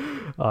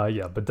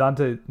 but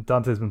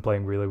Dante's been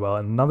playing really well,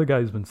 and another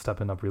guy who's been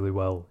stepping up really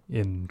well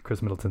in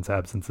Chris Middleton's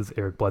absence is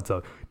Eric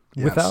Bledsoe.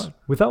 Yes.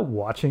 Without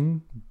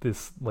watching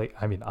this, let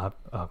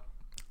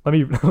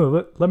me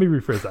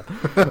rephrase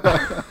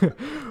that.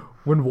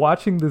 When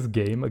watching this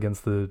game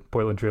against the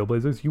Portland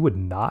Trailblazers, you would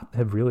not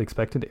have really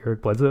expected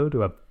Eric Bledsoe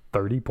to have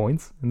 30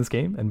 points in this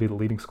game and be the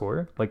leading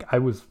scorer. I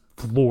was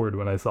floored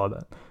when I saw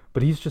that.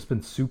 But he's just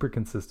been super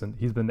consistent.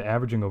 He's been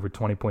averaging over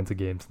 20 points a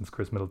game since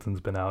Chris Middleton's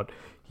been out.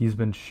 He's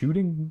been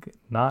shooting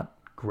not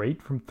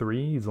great from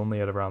 3. He's only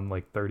at around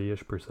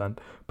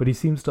 30-ish%. But he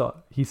seems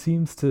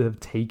to have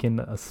taken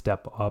a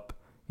step up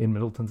in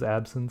Middleton's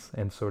absence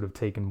and sort of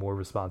taken more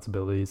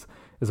responsibilities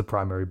as a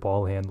primary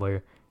ball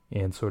handler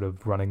and sort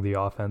of running the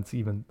offense,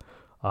 even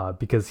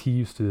because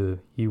he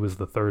was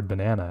the third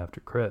banana after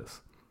Chris.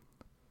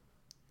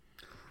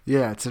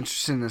 Yeah, it's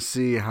interesting to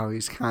see how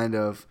he's kind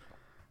of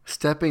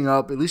stepping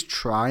up, at least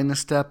trying to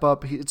step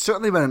up. It's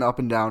certainly been an up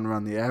and down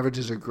run. The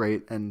averages are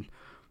great, and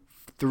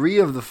 3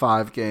 of the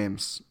 5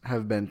 games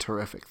have been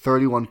terrific.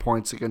 31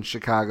 points against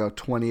Chicago,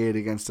 28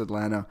 against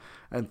Atlanta,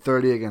 and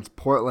 30 against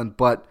Portland.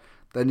 But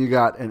then you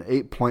got an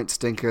 8-point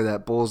stinker,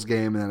 that Bulls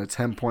game, and then a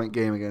 10-point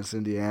game against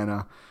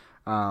Indiana.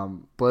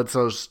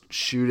 Bledsoe's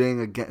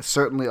shooting, again,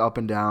 certainly up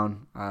and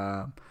down.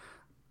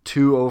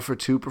 2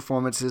 0-for-2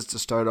 performances to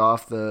start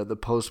off the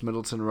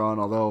post-Middleton run,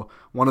 although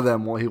one of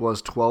them, he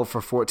was 12 for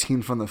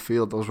 14 from the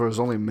field. Those were his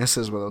only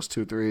misses, were those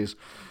 2 threes,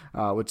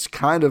 which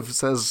kind of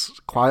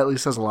quietly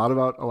says a lot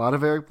about a lot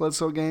of Eric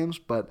Bledsoe games,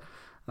 but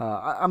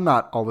I'm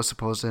not always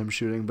opposed to him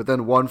shooting. But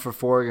then 1 for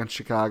 4 against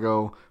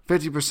Chicago,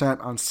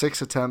 50% on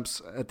 6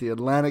 attempts at the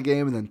Atlanta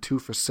game, and then 2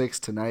 for 6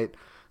 tonight.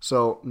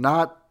 So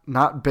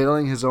not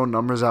bailing his own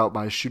numbers out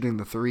by shooting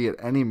the 3 at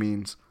any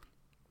means.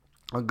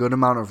 A good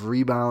amount of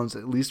rebounds,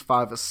 at least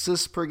 5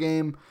 assists per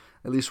game,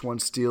 at least 1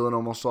 steal in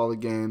almost all the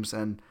games,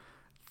 and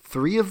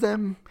 3 of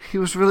them he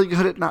was really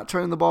good at not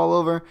turning the ball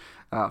over.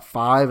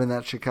 5 in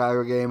that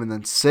Chicago game, and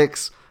then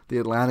 6 the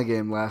Atlanta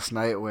game last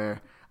night,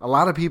 where a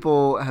lot of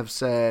people have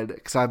said,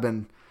 because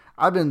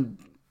I've been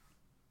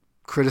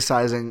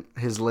criticizing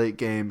his late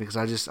game because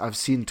I've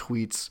seen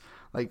tweets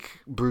like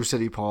Bruce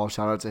City Paul,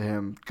 shout out to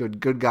him,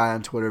 good guy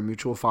on Twitter,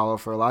 mutual follow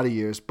for a lot of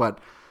years, but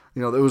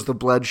it was the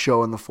Bled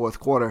show in the fourth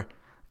quarter,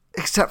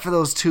 except for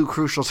those 2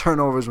 crucial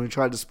turnovers when he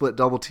tried to split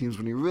double teams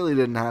when he really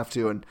didn't have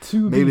to, and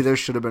maybe there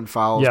should have been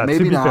fouls. Yeah,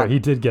 maybe to be not. fair, he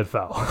did get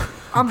fouled.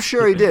 I'm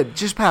sure he did.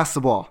 Just pass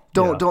the ball.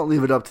 Don't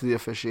leave it up to the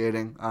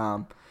officiating.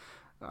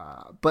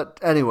 But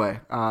anyway,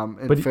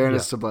 in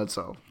fairness to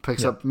Bledsoe,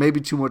 picks up maybe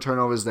 2 more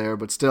turnovers there,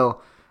 but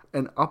still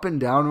an up and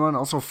down run.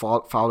 Also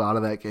fouled out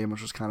of that game,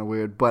 which was kind of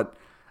weird. But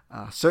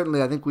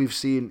certainly I think we've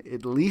seen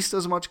at least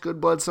as much good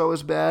Bledsoe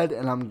as bad,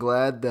 and I'm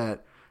glad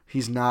that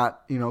he's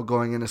not,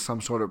 going into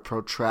some sort of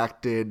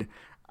protracted,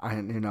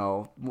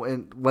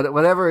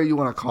 whatever you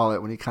want to call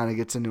it, when he kind of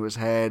gets into his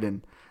head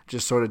and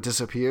just sort of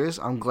disappears.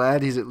 I'm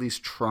glad he's at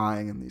least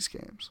trying in these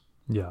games.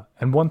 Yeah,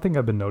 and one thing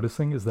I've been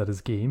noticing is that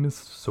his game has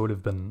sort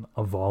of been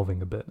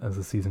evolving a bit as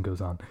the season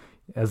goes on.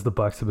 As the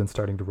Bucks have been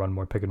starting to run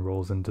more pick and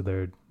rolls into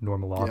their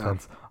normal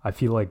offense, I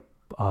feel like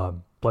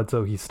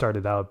Bledsoe, he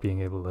started out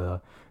being able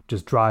to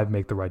just drive,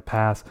 make the right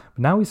pass. But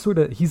now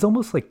he's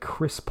almost like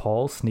Chris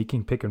Paul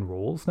sneaking pick and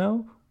rolls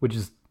now, which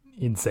is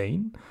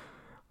insane.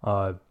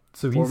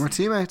 Former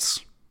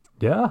teammates.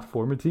 Yeah,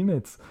 former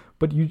teammates.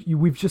 But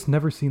we've just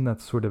never seen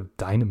that sort of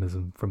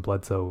dynamism from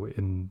Bledsoe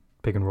in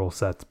pick and roll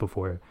sets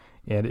before.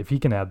 And if he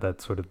can add that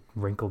sort of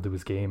wrinkle to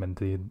his game and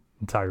the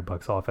entire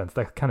Bucks offense,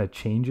 that kind of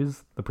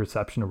changes the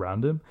perception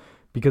around him,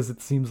 because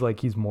it seems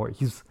like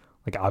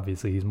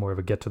obviously he's more of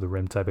a get to the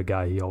rim type of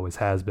guy. He always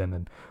has been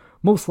and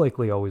most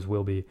likely always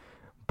will be.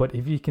 But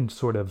if he can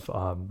sort of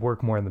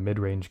work more in the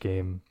mid-range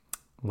game,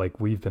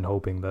 like we've been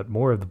hoping that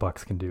more of the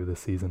Bucks can do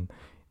this season,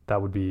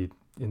 that would be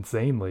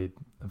insanely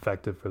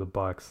effective for the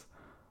Bucks.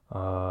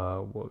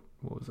 What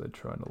was I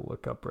trying to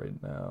look up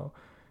right now?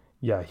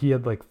 Yeah, he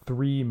had like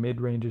 3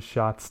 mid-range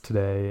shots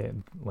today,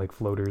 and like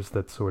floaters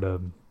that sort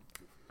of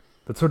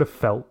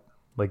felt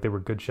like they were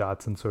good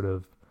shots and sort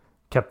of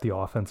kept the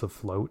offense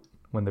afloat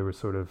when they were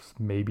sort of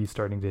maybe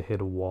starting to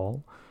hit a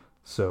wall.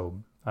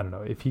 So I don't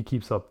know, if he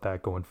keeps up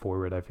that going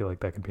forward, I feel like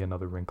that could be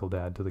another wrinkle to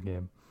add to the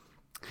game.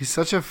 He's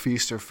such a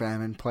feast or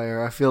famine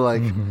player. I feel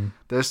like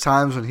there's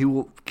times when he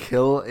will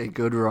kill a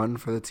good run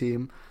for the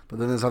team, but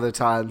then there's other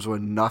times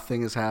when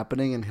nothing is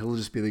happening and he'll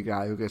just be the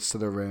guy who gets to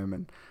the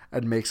rim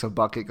and makes a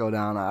bucket go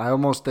down. I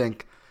almost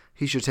think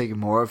he should take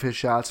more of his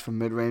shots from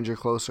mid-range or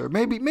closer.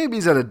 Maybe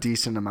he's at a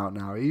decent amount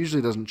now. He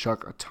usually doesn't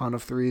chuck a ton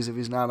of threes if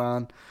he's not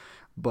on,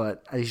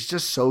 but he's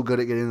just so good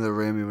at getting to the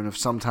rim, even if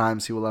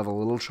sometimes he will have a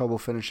little trouble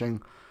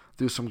finishing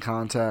through some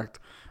contact.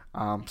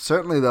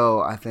 Certainly,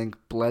 though, I think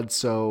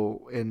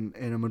Bledsoe in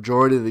a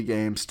majority of the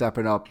game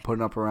stepping up,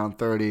 putting up around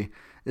 30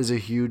 is a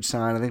huge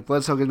sign. I think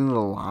Bledsoe getting to the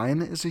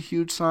line is a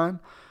huge sign.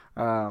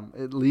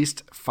 At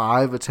least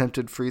 5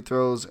 attempted free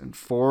throws in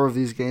 4 of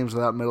these games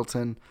without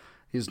Middleton.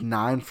 He's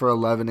 9 for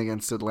 11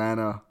 against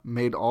Atlanta,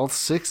 made all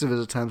 6 of his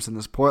attempts in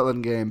this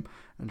Portland game,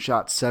 and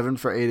shot 7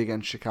 for 8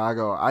 against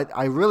Chicago.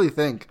 I really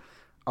think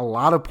a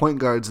lot of point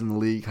guards in the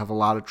league have a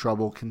lot of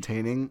trouble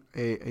containing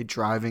a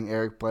driving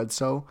Eric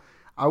Bledsoe.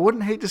 I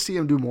wouldn't hate to see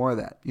him do more of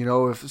that.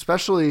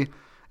 Especially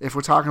if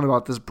we're talking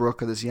about this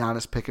Brook or this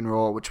Giannis pick and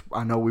roll, which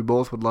I know we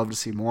both would love to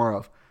see more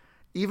of.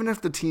 Even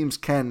if the teams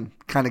can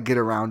kind of get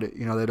around it,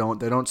 they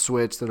don't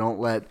switch, they don't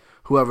let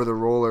whoever the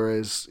roller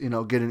is,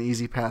 get an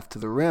easy path to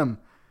the rim.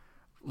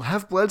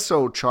 Have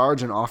Bledsoe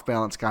charge an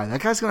off-balance guy.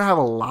 That guy's going to have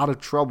a lot of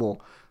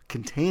trouble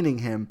containing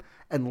him.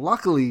 And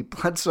luckily,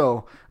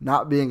 Bledsoe,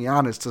 not being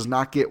Giannis, does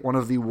not get one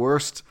of the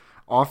worst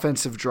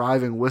offensive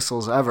driving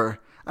whistles ever.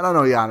 And I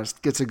know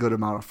Giannis gets a good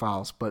amount of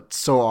fouls, but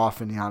so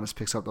often Giannis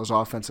picks up those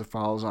offensive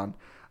fouls on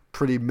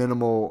pretty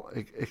minimal,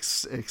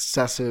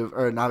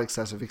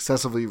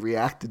 excessively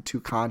reacted to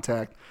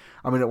contact.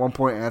 I mean, at one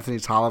point, Anthony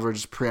Tolliver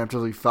just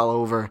preemptively fell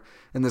over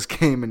in this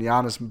game, and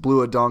Giannis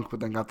blew a dunk, but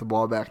then got the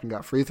ball back and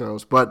got free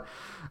throws. But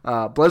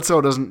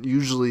Bledsoe doesn't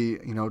usually,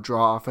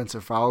 draw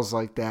offensive fouls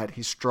like that.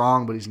 He's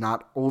strong, but he's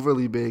not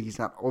overly big. He's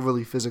not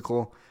overly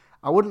physical.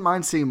 I wouldn't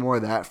mind seeing more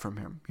of that from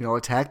him.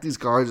 Attack these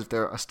guards if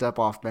they're a step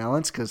off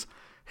balance, because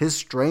his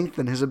strength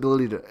and his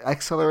ability to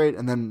accelerate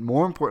and then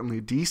more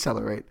importantly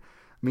decelerate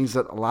means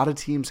that a lot of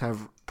teams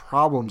have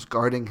problems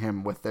guarding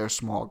him with their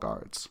small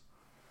guards.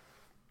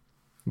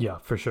 Yeah,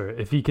 for sure.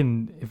 If he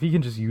can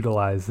just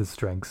utilize his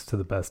strengths to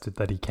the best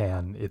that he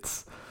can,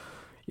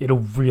 it'll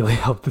really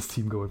help this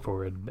team going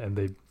forward.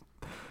 And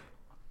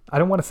I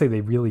don't want to say they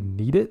really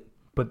need it,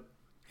 but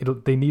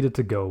they need it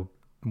to go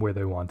where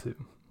they want to.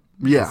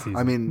 Yeah,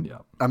 I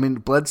mean,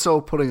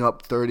 Bledsoe putting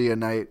up 30 a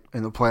night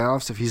in the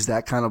playoffs. If he's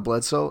that kind of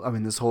Bledsoe, I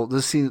mean,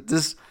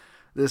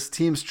 this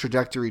team's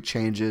trajectory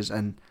changes,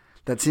 and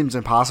that seems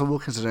impossible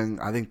considering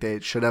I think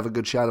they should have a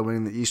good shot of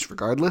winning the East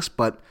regardless.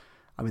 But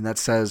I mean, that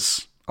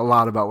says a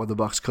lot about where the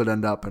Bucks could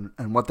end up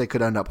and what they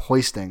could end up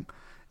hoisting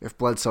if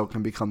Bledsoe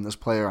can become this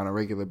player on a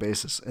regular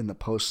basis in the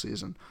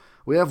postseason.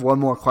 We have one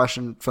more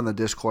question from the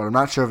Discord. I'm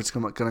not sure if it's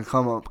going to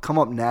come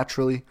up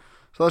naturally,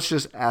 so let's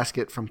just ask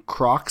it from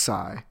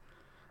Crocseye.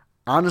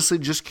 Honestly,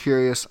 just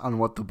curious on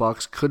what the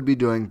Bucks could be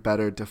doing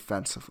better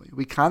defensively.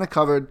 We kind of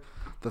covered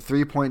the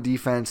 3-point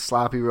defense,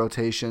 sloppy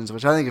rotations,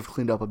 which I think have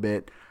cleaned up a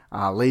bit,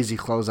 lazy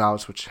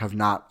closeouts, which have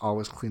not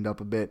always cleaned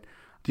up a bit.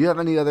 Do you have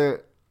any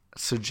other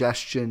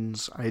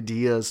suggestions,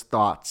 ideas,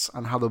 thoughts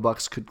on how the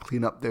Bucks could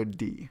clean up their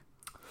D?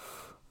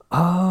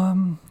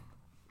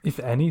 If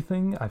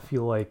anything, I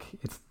feel like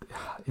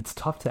it's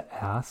tough to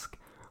ask,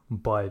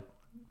 but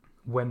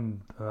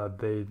when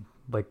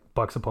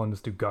Bucks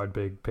opponents do guard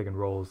big pick and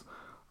rolls,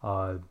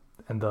 and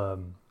the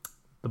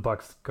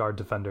Bucks guard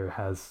defender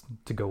has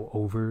to go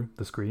over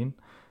the screen,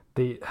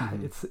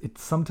 it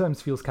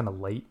sometimes feels kind of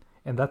late,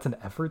 and that's an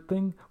effort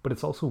thing, but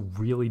it's also a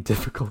really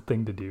difficult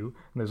thing to do.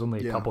 And there's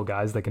only a couple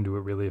guys that can do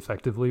it really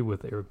effectively,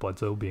 with Eric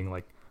Bledsoe being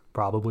like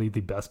probably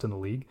the best in the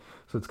league.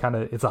 So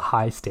it's a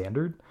high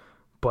standard,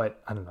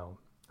 but I don't know.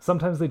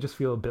 Sometimes they just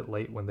feel a bit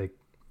late when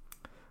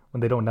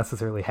they don't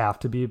necessarily have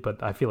to be,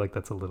 but I feel like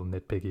that's a little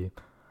nitpicky.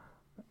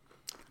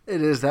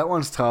 It is. That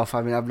one's tough.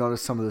 I mean, I've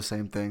noticed some of the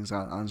same things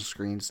on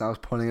screens. I was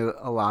pointing it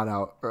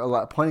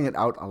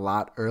out a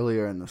lot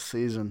earlier in the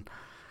season.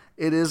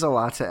 It is a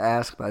lot to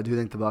ask, but I do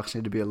think the Bucks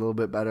need to be a little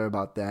bit better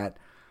about that.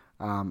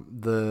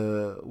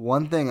 The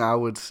one thing I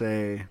would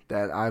say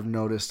that I've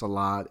noticed a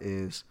lot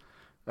is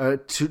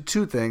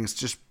two things,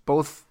 just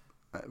both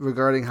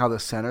regarding how the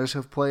centers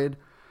have played.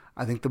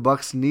 I think the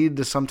Bucks need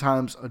to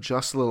sometimes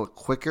adjust a little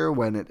quicker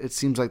when it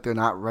seems like they're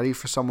not ready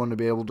for someone to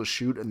be able to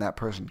shoot and that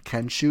person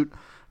can shoot.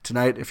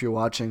 Tonight, if you're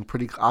watching,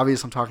 pretty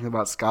obvious I'm talking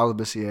about Skal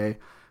Labissière,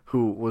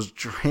 who was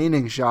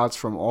draining shots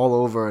from all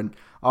over and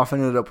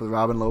often ended up with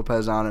Robin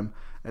Lopez on him,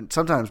 and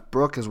sometimes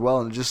Brook as well,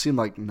 and it just seemed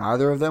like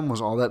neither of them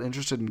was all that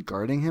interested in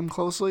guarding him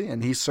closely,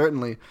 and he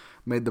certainly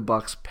made the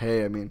Bucks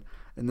pay. I mean,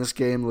 in this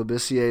game,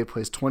 Labissière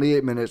plays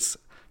 28 minutes,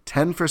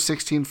 10 for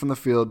 16 from the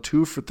field,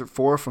 2 for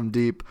 4 from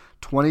deep,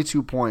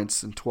 22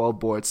 points and 12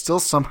 boards. Still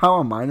somehow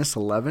a minus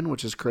 11,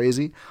 which is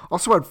crazy.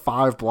 Also had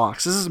 5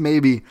 blocks. This is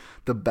maybe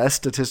the best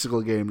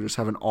statistical game to just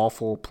have an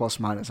awful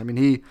plus-minus. I mean,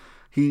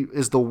 he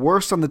is the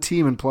worst on the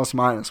team in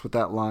plus-minus with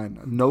that line.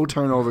 No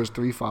turnovers,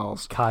 3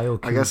 fouls. Kyle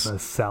Kuzma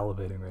is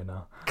salivating right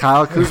now.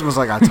 Kyle Kuzma's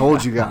like, I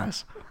told you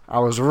guys. I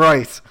was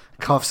right.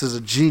 Cuffs is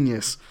a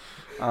genius.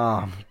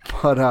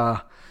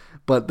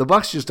 But the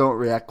Bucks just don't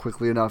react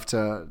quickly enough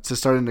to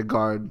starting to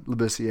guard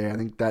Labissière. I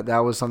think that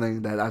was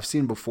something that I've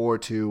seen before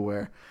too,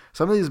 where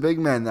some of these big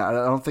men that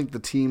I don't think the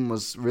team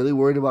was really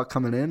worried about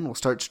coming in will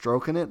start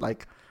stroking it.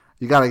 Like,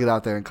 you got to get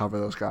out there and cover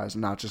those guys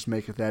and not just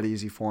make it that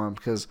easy for them,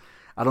 because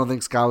I don't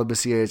think Skal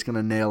Labissière is going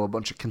to nail a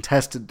bunch of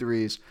contested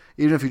threes.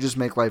 Even if you just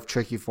make life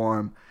tricky for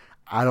him,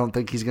 I don't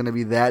think he's going to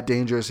be that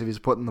dangerous if he's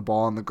putting the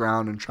ball on the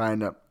ground and trying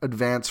to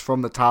advance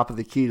from the top of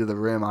the key to the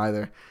rim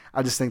either.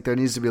 I just think there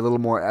needs to be a little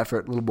more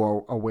effort, a little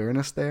more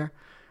awareness there.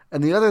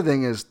 And the other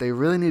thing is they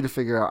really need to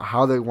figure out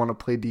how they want to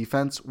play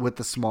defense with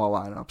the small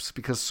lineups,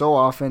 because so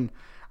often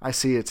I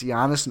see it's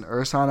Giannis and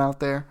Ersan out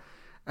there,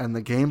 and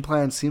the game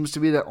plan seems to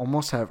be to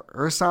almost have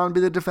Ersan be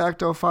the de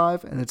facto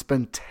 5, and it's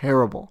been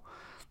terrible.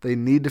 They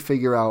need to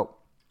figure out,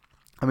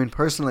 I mean,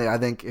 personally, I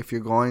think if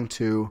you're going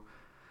to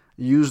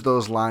use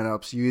those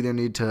lineups, you either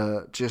need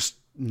to just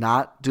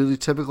not do the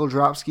typical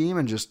drop scheme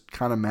and just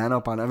kind of man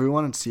up on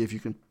everyone and see if you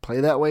can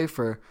play that way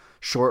for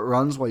short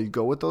runs while you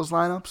go with those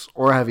lineups,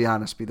 or have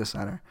Giannis be the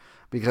center.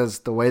 Because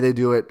the way they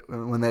do it,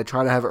 when they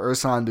try to have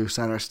Ersan do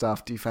center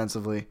stuff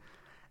defensively,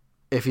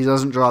 if he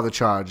doesn't draw the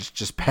charge, it's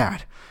just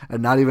bad.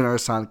 And not even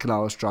Ersan can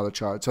always draw the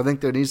charge. So I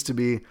think there needs to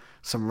be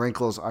some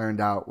wrinkles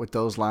ironed out with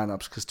those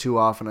lineups, because too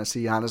often I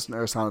see Giannis and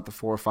Ersan at the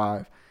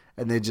 4-5,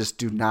 and they just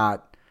do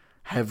not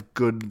have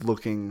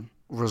good-looking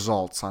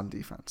results on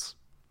defense.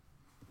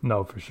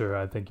 No, for sure.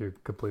 I think you're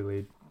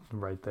completely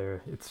right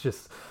there. It's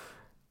just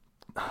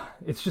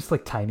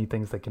like tiny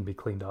things that can be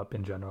cleaned up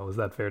in general. Is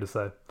that fair to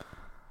say?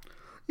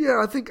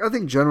 Yeah, I think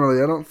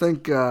generally, I don't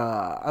think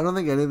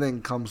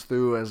anything comes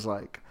through as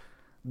like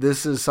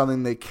this is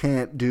something they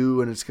can't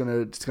do and it's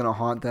gonna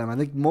haunt them. I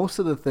think most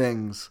of the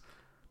things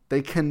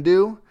they can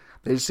do,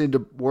 they just need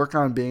to work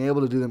on being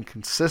able to do them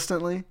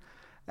consistently,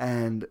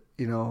 and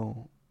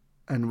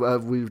and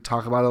we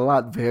talk about it a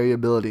lot,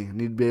 variability. You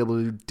need to be able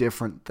to do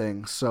different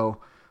things.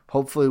 So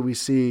hopefully we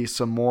see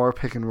some more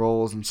pick and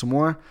rolls and some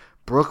more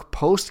Brook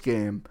post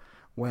game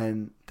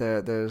when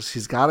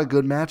he's got a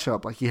good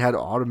matchup like he had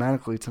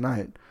automatically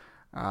tonight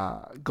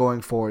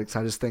going forward. Because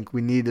I just think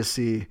we need to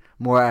see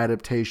more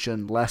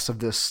adaptation, less of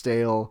this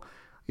stale,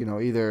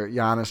 either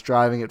Giannis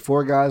driving at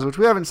 4 guys, which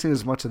we haven't seen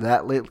as much of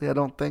that lately, I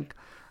don't think,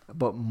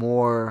 but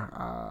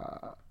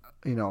more,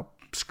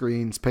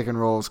 screens, pick and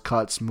rolls,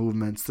 cuts,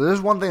 movements.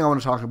 There's one thing I want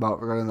to talk about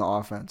regarding the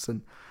offense,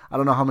 and I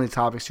don't know how many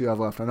topics you have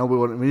left. I know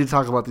we need to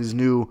talk about these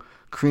new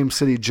Cream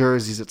City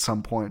jerseys at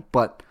some point,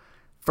 but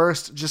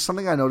first, just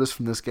something I noticed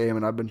from this game,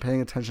 and I've been paying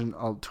attention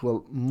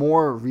to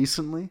more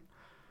recently,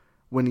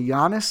 when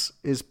Giannis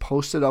is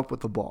posted up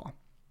with the ball,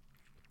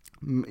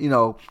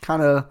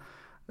 kind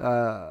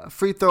of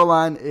free throw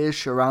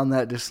line-ish around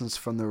that distance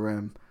from the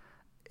rim,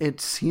 it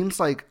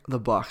seems like the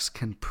Bucks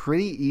can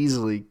pretty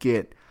easily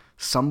get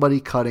somebody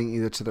cutting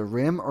either to the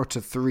rim or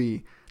to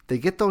 3. They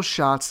get those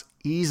shots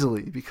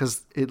easily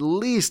because at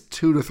least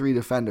 2 to 3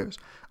 defenders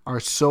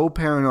are so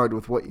paranoid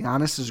with what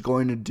Giannis is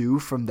going to do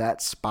from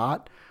that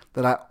spot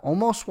that I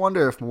almost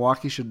wonder if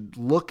Milwaukee should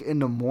look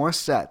into more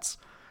sets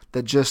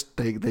that just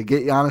they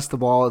get Giannis the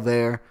ball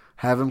there,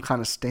 have him kind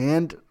of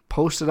stand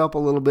posted up a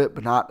little bit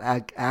but not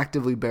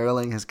actively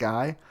barreling his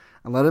guy,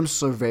 and let him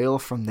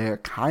surveil from there,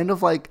 kind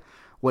of like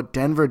what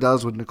Denver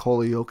does with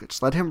Nikola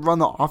Jokic. Let him run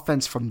the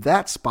offense from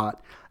that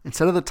spot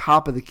instead of the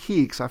top of the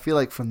key, because I feel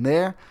like from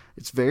there,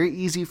 it's very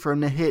easy for him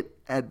to hit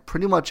at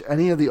pretty much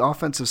any of the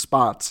offensive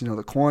spots,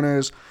 the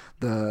corners,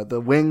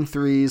 the wing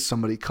threes,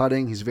 somebody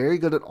cutting. He's very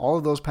good at all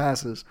of those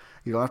passes.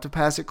 You don't have to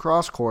pass it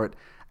cross court,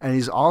 and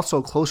he's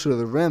also closer to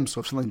the rim, so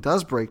if something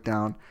does break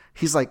down,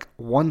 he's like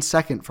 1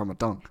 second from a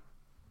dunk.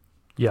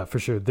 Yeah, for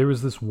sure. There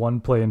was this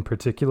one play in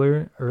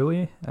particular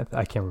early,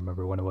 I can't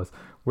remember when it was,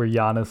 where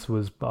Giannis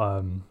was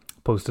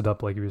posted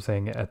up, like you were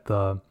saying, at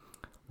the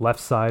left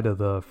side of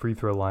the free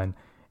throw line,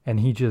 and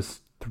he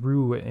just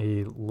threw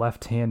a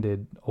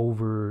left-handed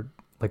over,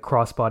 like,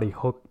 crossbody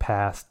hook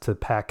pass to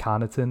Pat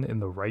Connaughton in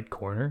the right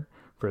corner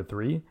for a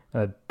 3.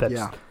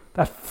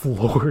 That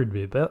floored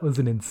me. That was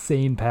an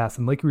insane pass,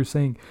 and like you were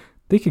saying,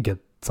 they could get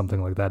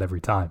something like that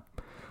every time,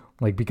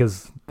 like,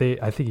 because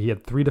I think he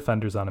had 3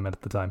 defenders on him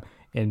at the time,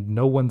 and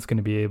no one's going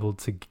to be able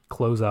to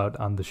close out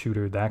on the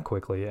shooter that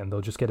quickly, and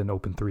they'll just get an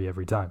open 3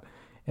 every time.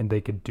 And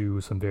they could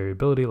do some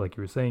variability, like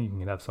you were saying. You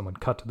can have someone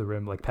cut to the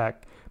rim, like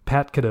Pat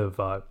could have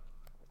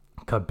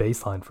cut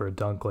baseline for a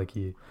dunk, like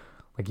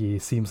he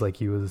seems like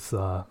he was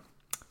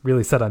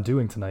really set on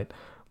doing tonight.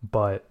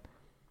 But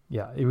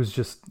yeah, it was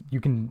just you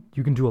can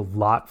do a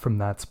lot from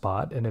that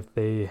spot, and if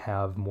they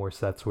have more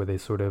sets where they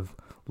sort of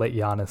let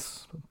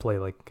Giannis play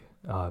like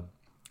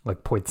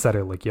point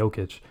setter like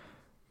Jokic,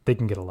 they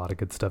can get a lot of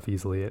good stuff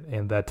easily,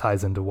 and that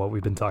ties into what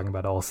we've been talking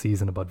about all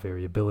season about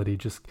variability,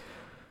 just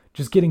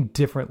getting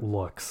different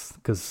looks,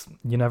 because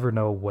you never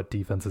know what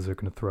defenses are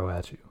going to throw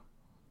at you.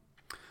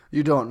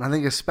 You don't. I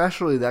think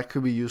especially that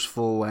could be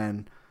useful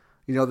when,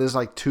 there's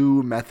like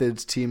 2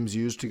 methods teams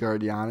use to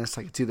guard Giannis.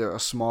 Like, it's either a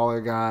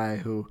smaller guy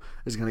who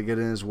is going to get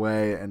in his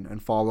way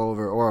and fall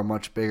over, or a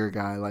much bigger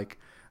guy. Like,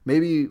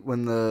 maybe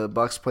when the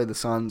Bucks play the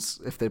Suns,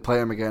 if they play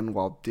him again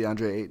while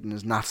DeAndre Ayton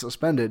is not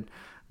suspended,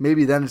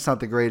 maybe then it's not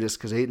the greatest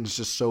because Ayton's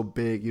just so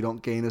big. You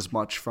don't gain as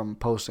much from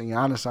posting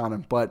Giannis on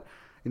him. But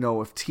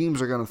if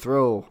teams are going to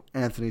throw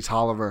Anthony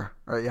Tolliver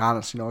or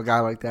Giannis, a guy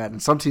like that,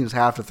 and some teams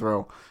have to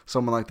throw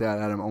someone like that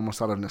at him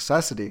almost out of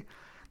necessity,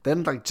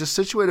 then just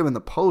situate him in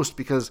the post,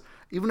 because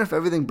even if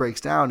everything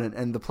breaks down,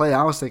 and the play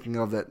I was thinking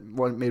of that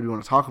made me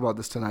want to talk about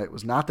this tonight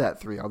was not that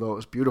 3, although it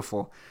was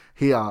beautiful.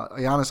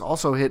 Giannis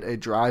also hit a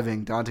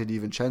driving Dante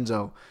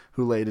DiVincenzo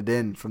who laid it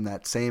in from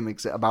that same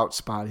about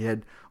spot. He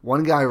had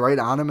one guy right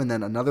on him and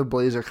then another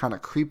Blazer kind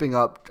of creeping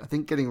up, I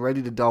think getting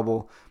ready to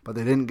double, but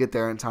they didn't get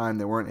there in time.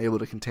 They weren't able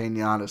to contain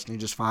Giannis, and he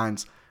just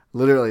finds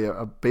literally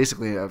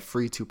basically a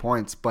free 2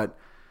 points. But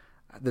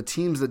the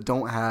teams that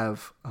don't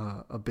have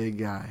a big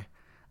guy,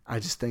 I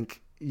just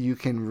think you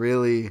can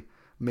really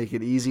make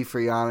it easy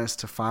for Giannis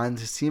to find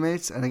his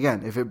teammates. And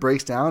again, if it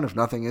breaks down, if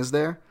nothing is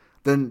there,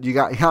 then you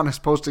got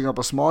Giannis posting up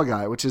a small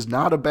guy, which is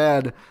not a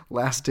bad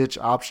last-ditch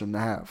option to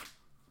have.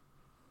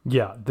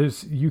 Yeah,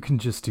 you can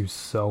just do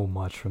so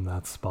much from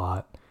that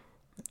spot.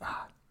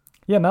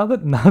 Yeah, now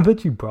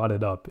that you brought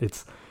it up,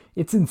 it's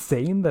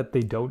insane that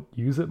they don't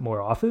use it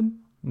more often,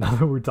 now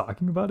that we're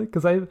talking about it,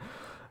 because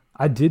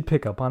I did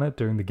pick up on it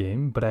during the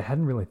game, but I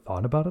hadn't really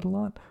thought about it a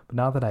lot. But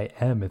now that I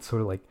am, it's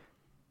sort of like,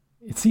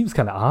 it seems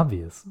kind of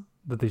obvious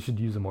that they should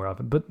use it more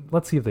often. But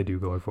let's see if they do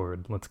going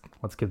forward.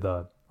 Let's give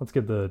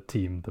the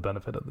team the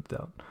benefit of the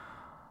doubt.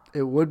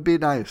 It would be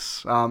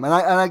nice, and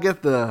I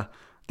get the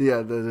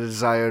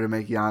desire to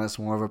make Giannis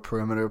more of a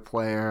perimeter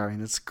player. I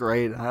mean, it's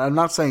great. I'm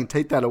not saying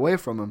take that away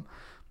from him,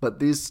 but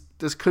this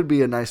could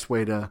be a nice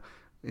way to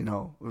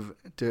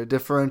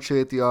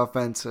differentiate the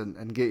offense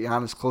and get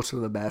Giannis closer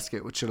to the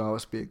basket, which should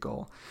always be a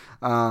goal.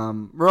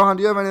 Rohan,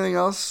 do you have anything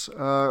else,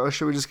 or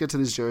should we just get to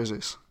these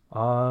jerseys?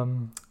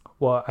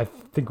 Well, I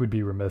think we'd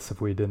be remiss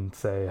if we didn't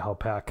say how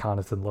Pat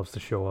Connaughton loves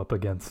to show up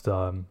against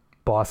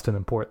Boston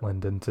and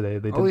Portland, and today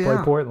they did play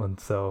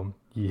Portland, so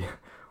he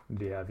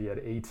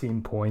had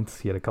 18 points.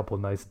 He had a couple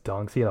of nice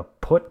dunks. He had a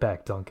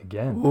putback dunk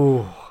again,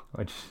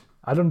 which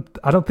I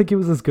don't think it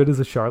was as good as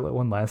the Charlotte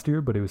one last year,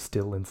 but it was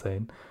still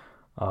insane.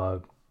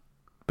 But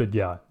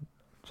yeah,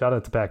 shout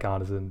out to Pat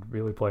Connaughton,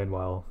 really playing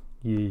well.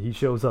 He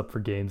shows up for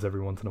games every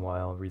once in a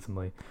while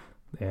recently,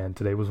 and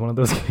today was one of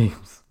those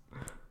games.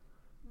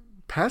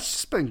 Pat's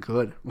just been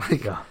good.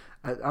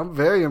 I'm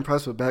very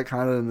impressed with Pat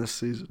Connaughton this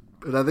season.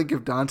 But I think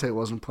if Dante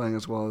wasn't playing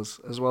as well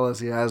as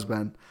he has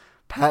been,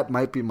 Pat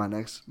might be my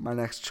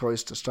next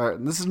choice to start.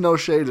 And this is no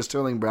shade to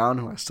Sterling Brown,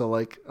 who I still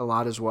like a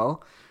lot as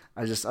well.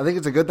 I think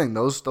it's a good thing.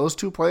 Those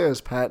two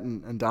players, Pat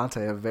and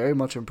Dante, have very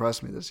much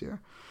impressed me this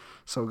year.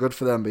 So good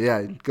for them. But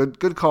yeah,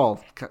 good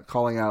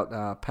calling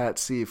out Pat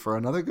C for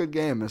another good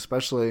game,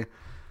 especially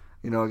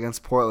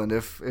against Portland.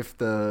 If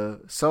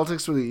the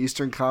Celtics were the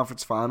Eastern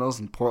Conference Finals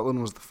and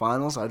Portland was the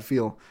Finals, I'd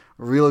feel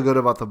really good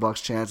about the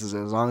Bucks' chances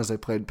as long as they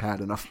played Pat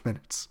enough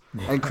minutes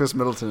and Chris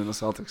Middleton in the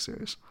Celtics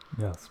series.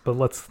 Yes, but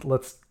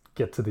let's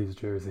get to these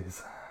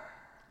jerseys.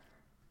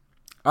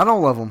 I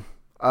don't love them.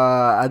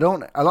 I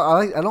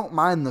don't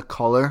mind the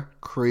color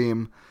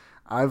cream.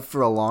 I've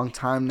for a long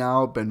time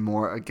now been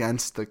more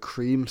against the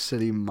Cream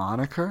City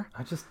moniker.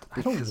 I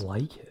don't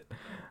like it.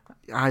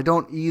 I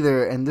don't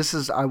either, and this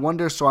is I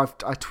wonder. So I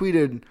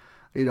tweeted,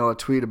 a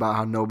tweet about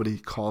how nobody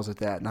calls it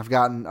that, and I've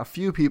gotten a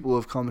few people who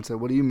have come and said,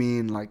 "What do you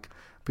mean? Like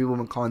people have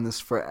been calling this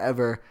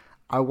forever."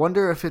 I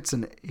wonder if it's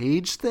an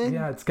age thing.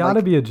 Yeah, it's got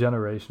to be a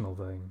generational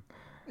thing.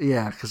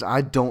 Yeah, because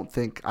I don't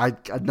think I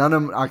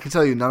can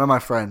tell you none of my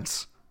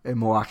friends in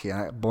Milwaukee.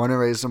 I born and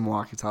raised in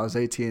Milwaukee until I was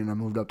 18, and I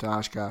moved up to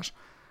Oshkosh.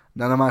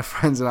 None of my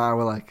friends and I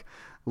were like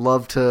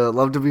love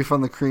to be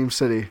from the Cream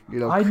City.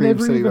 I Cream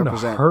never City even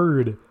represent.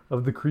 heard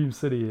of the Cream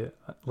City,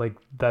 like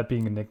that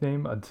being a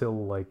nickname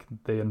until like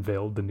they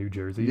unveiled the new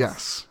jerseys.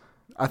 Yes.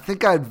 I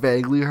think I'd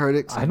vaguely heard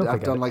it because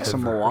I've done like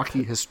some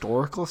Milwaukee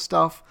historical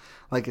stuff.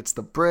 Like it's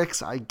the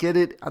bricks. I get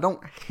it. I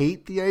don't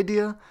hate the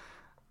idea.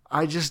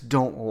 I just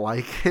don't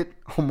like it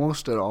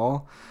almost at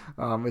all.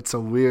 It's a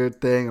weird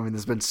thing. I mean,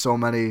 there's been so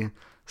many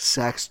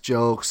sex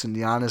jokes and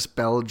Giannis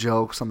Bell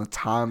jokes on the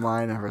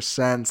timeline ever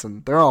since,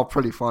 and they're all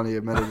pretty funny,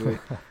 admittedly.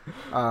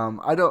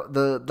 I don't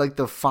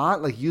the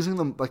font, like using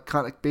them like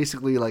kind of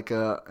basically like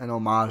an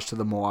homage to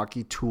the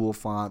Milwaukee Tool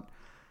font.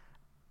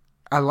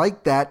 I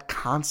like that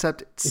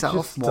concept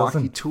itself,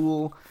 Milwaukee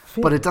Tool,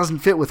 but it doesn't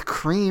fit with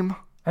cream,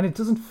 and it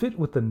doesn't fit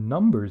with the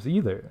numbers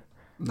either.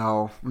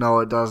 No,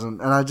 it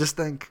doesn't, and I just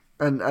think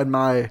and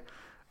I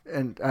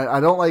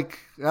don't like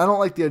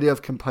the idea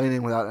of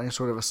complaining without any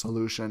sort of a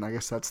solution. I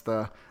guess that's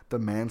the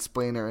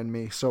mansplainer in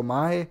me. So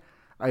my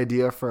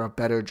idea for a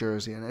better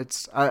jersey, and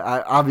it's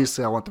I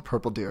obviously I want the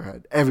purple deer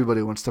head.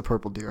 Everybody wants the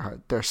purple deer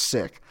head. They're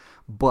sick.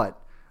 But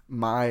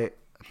my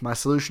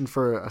solution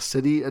for a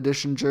city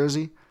edition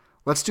jersey,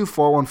 let's do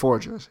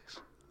 414 jerseys.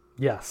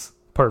 Yes,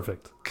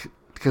 perfect.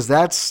 Because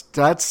that's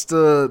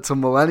to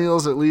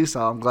millennials at least.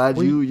 I'm glad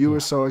you were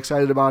so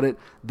excited about it.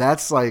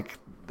 That's like.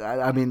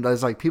 I mean,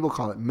 there's like people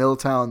call it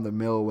Milltown, the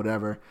Mill,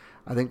 whatever.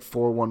 I think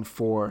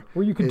 414.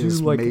 Or you could do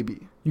like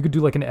you could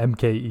do like an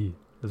MKE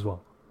as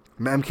well.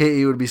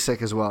 MKE would be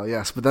sick as well,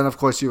 yes. But then of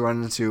course you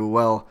run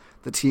into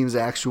the team's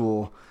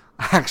actual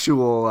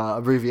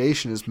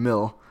abbreviation is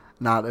Mill,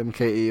 not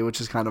MKE,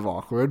 which is kind of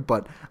awkward.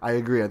 But I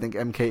agree. I think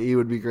MKE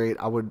would be great.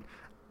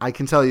 I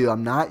can tell you,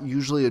 I'm not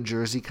usually a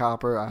jersey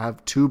copper. I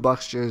have 2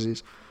 Bucks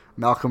jerseys,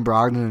 Malcolm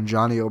Brogdon and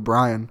Johnny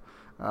O'Brien.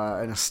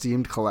 An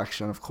esteemed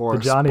collection, of course.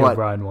 The Johnny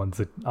O'Brien one's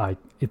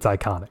it's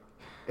iconic.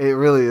 It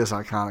really is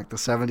iconic. The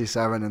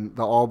 77 and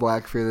the all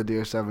black Fear the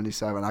Deer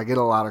 77. I get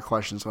a lot of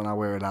questions when I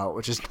wear it out,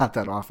 which is not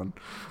that often.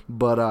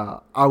 But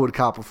I would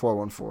cop a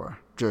 414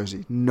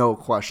 jersey, no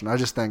question. I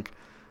just think,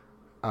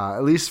 at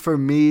least for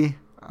me,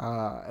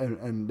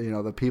 and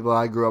the people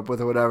I grew up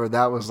with or whatever,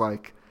 that was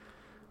like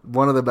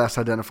one of the best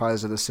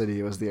identifiers of the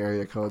city was the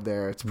area code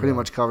there. It's pretty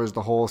much covers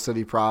the whole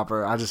city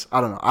proper. I don't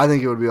know. I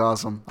think it would be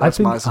awesome. That's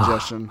my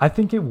suggestion. I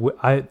think it would.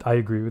 I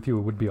agree with you.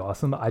 It would be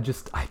awesome. I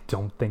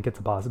don't think it's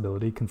a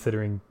possibility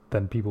considering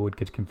then people would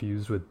get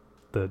confused with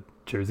the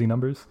jersey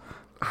numbers.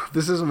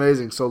 This is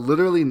amazing. So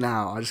literally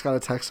now, I just got a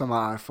text on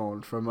my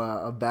iPhone from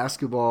a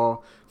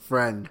basketball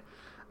friend,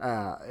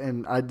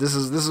 and this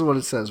is what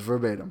it says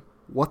verbatim.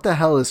 What the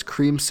hell is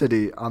Cream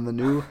City on the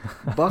new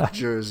Buck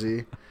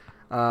jersey?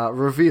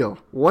 Reveal.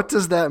 What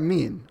does that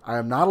mean? I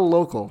am not a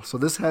local, so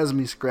this has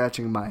me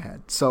scratching my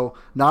head. So,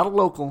 not a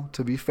local,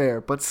 to be fair,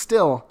 but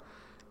still,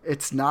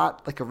 it's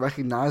not like a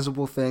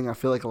recognizable thing. I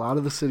feel like a lot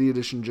of the City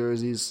Edition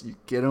jerseys, you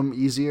get them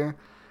easier.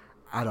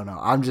 I don't know.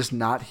 I'm just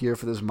not here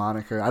for this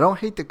moniker. I don't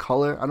hate the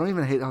color. I don't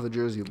even hate how the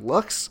jersey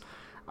looks.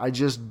 I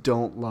just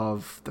don't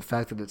love the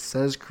fact that it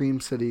says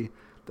Cream City,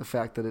 the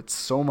fact that it's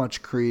so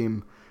much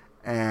cream,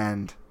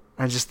 and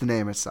just the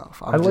name itself.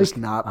 I'm just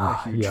not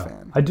a huge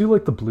fan. I do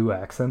like the blue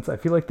accents. I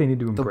feel like they need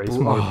to embrace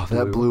more blue.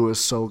 That blue is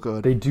so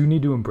good. They do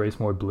need to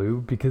embrace more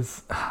blue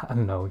because, I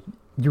don't know,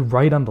 you're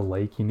right on the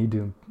lake. You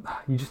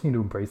just need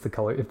to embrace the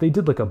color. If they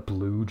did like a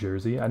blue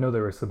jersey, I know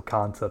there were some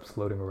concepts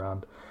floating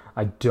around.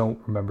 I don't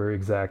remember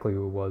exactly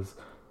who it was,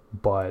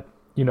 but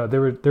there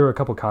were a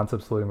couple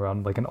concepts floating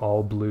around, like an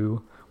all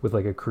blue with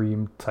like a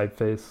cream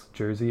typeface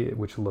jersey,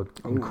 which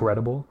looked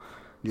incredible.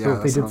 Yeah, so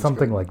if they did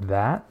something great. like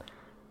that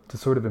to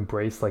sort of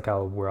embrace like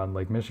how we're on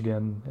Lake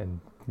Michigan,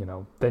 and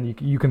then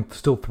you can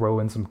still throw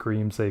in some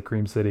cream, say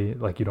Cream City.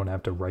 Like you don't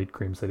have to write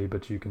Cream City,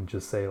 but you can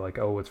just say like,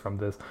 oh, it's from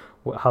this.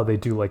 How they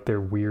do like their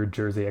weird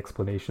jersey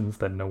explanations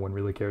that no one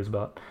really cares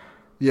about.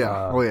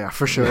 Yeah, yeah,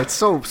 for sure. It's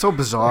so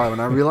bizarre.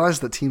 When I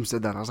realized that teams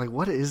did that, I was like,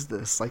 what is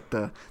this? Like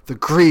the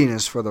green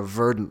is for the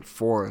verdant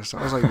forest.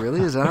 I was like,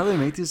 really? Is that how they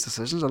make these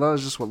decisions? I thought it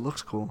was just what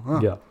looks cool. Huh.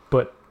 Yeah,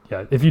 but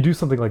yeah, if you do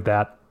something like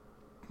that,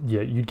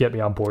 yeah, you'd get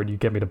me on board. You'd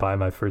get me to buy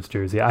my first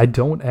jersey. I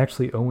don't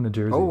actually own a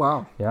jersey. Oh,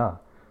 wow. Yeah.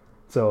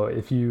 So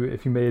if you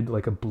made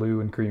like a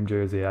blue and cream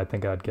jersey, I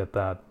think I'd get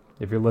that.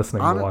 If you're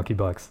listening, Milwaukee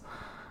Bucks.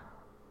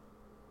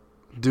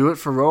 Do it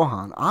for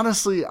Rohan.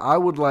 Honestly, I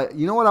would like,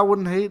 you know what I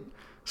wouldn't hate?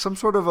 Some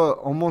sort of a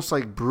almost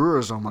like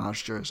Brewers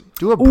homage jersey.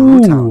 Do a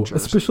Brewtown jersey.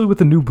 Especially with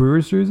the new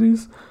Brewers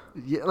jerseys.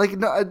 Yeah, like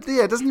no,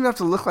 yeah, it doesn't even have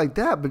to look like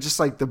that, but just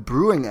like the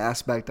brewing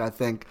aspect, I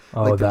think.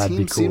 Like the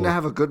teams seem to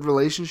have a good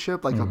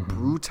relationship, like a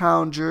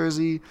Brewtown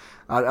jersey.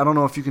 I don't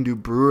know if you can do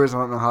Brewers. I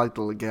don't know how like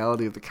the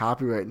legality of the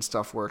copyright and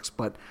stuff works,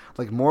 but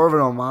like more of an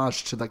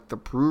homage to like the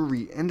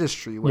brewery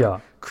industry.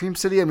 Where Cream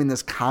City, I mean,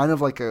 there's kind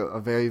of like a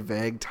very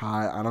vague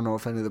tie. I don't know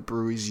if any of the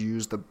breweries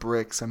use the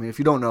bricks. I mean, if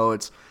you don't know,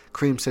 it's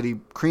Cream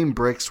City. Cream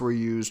bricks were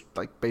used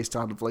like based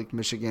out of Lake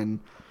Michigan.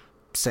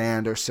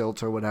 Sand or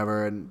silt or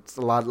whatever, and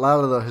a lot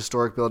of the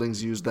historic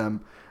buildings used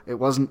them. It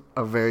wasn't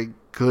a very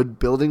good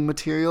building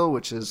material,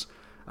 which is,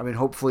 I mean,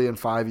 hopefully in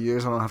 5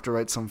 years I don't have to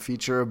write some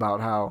feature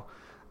about how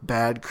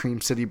bad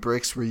Cream City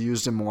bricks were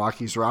used in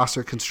Milwaukee's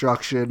roster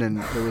construction,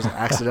 and there was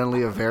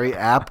accidentally a very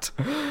apt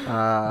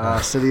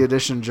City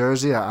Edition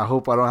jersey. I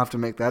hope I don't have to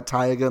make that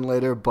tie again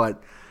later,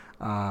 but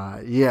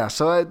yeah,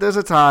 so there's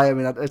a tie. I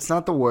mean, it's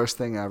not the worst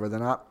thing ever. They're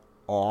not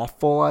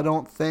awful, I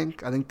don't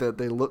think. I think that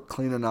they look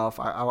clean enough.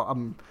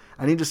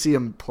 I need to see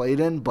them played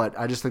in, but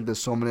I just think there's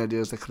so many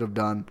ideas they could have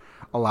done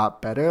a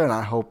lot better, and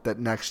I hope that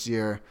next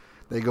year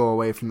they go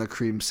away from the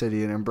Cream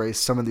City and embrace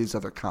some of these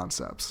other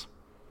concepts.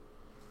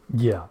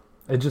 Yeah,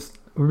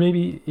 or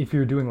maybe if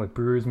you're doing like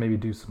Brewers, maybe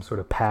do some sort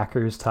of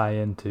Packers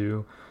tie-in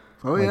too.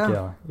 Oh, like,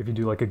 yeah. If you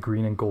do like a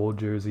green and gold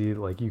jersey,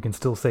 like you can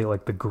still say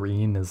like the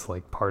green is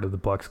like part of the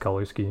Bucks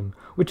color scheme.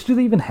 Which, do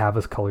they even have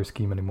a color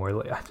scheme anymore?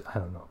 Like I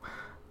don't know.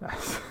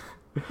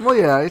 Well,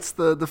 yeah, it's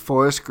the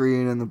forest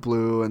green and the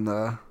blue, and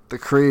the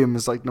cream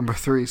is like number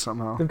 3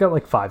 somehow. They've got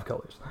like 5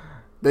 colors.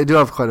 They do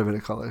have quite a bit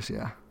of colors,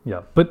 yeah.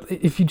 Yeah, but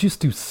if you just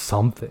do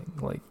something,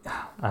 like,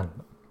 I don't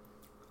know.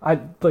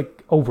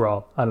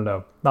 Overall, I don't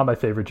know. Not my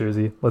favorite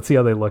jersey. Let's see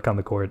how they look on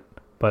the court,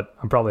 but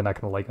I'm probably not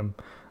going to like them.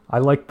 I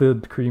like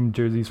the cream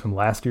jerseys from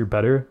last year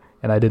better,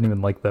 and I didn't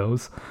even like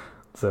those.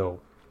 So,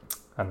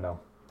 I don't know.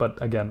 But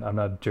again, I'm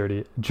not a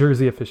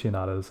jersey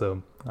aficionado,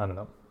 so I don't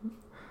know.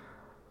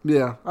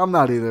 Yeah, I'm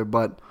not either,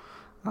 but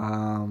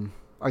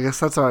I guess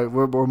that's all right.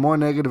 We're more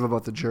negative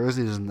about the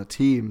jerseys and the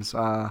teams.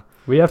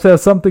 We have to have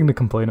something to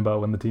complain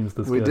about when the team's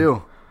this good. We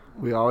do.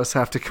 We always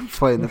have to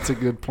complain. That's a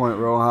good point,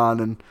 Rohan,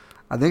 and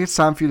I think it's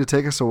time for you to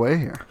take us away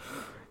here.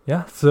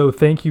 Yeah, so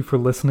thank you for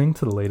listening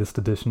to the latest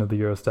edition of the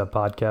Eurostep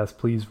podcast.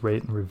 Please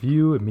rate and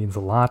review. It means a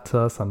lot to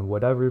us on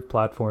whatever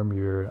platform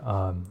you're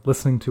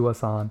listening to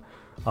us on.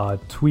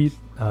 Tweet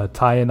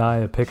Ty and I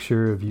a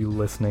picture of you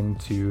listening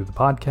to the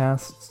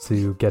podcast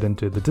to get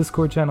into the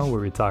Discord channel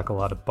where we talk a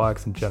lot of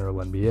Bucks and general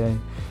NBA.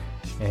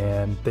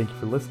 And thank you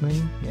for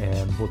listening,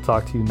 and we'll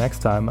talk to you next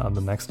time on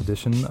the next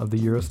edition of the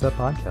Eurostep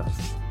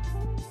podcast.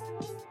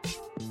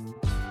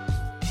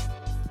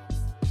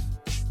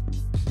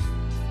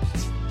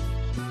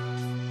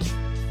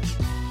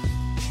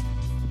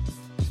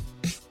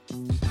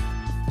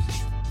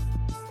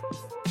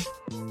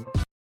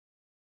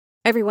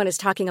 Everyone is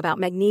talking about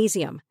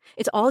magnesium.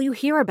 It's all you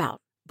hear about.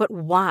 But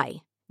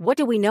why? What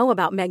do we know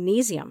about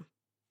magnesium?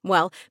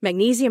 Well,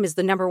 magnesium is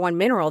the number one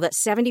mineral that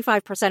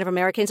 75% of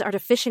Americans are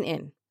deficient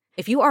in.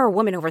 If you are a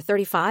woman over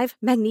 35,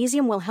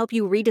 magnesium will help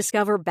you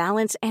rediscover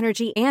balance,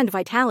 energy, and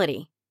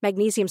vitality.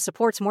 Magnesium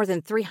supports more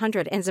than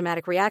 300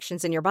 enzymatic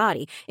reactions in your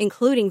body,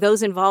 including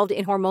those involved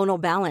in hormonal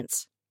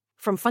balance.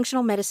 From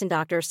functional medicine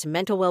doctors to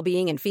mental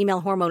well-being and female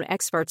hormone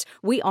experts,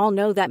 we all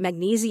know that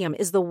magnesium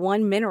is the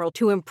one mineral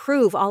to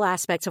improve all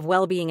aspects of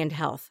well-being and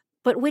health.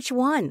 But which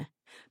one?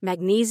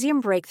 Magnesium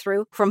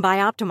Breakthrough from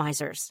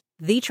Bioptimizers,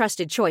 the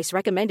trusted choice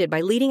recommended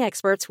by leading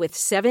experts with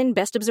 7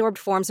 best-absorbed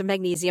forms of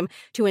magnesium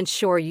to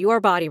ensure your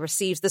body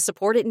receives the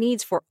support it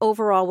needs for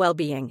overall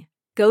well-being.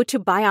 Go to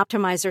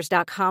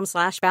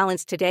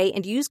bioptimizers.com/balance today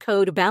and use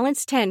code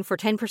BALANCE10 for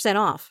 10%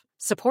 off.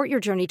 Support your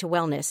journey to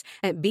wellness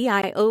at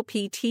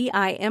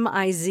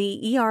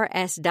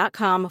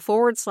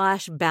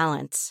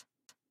bioptimizers.com/balance.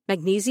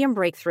 Magnesium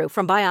Breakthrough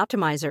from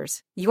Bioptimizers,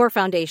 your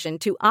foundation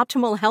to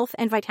optimal health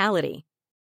and vitality.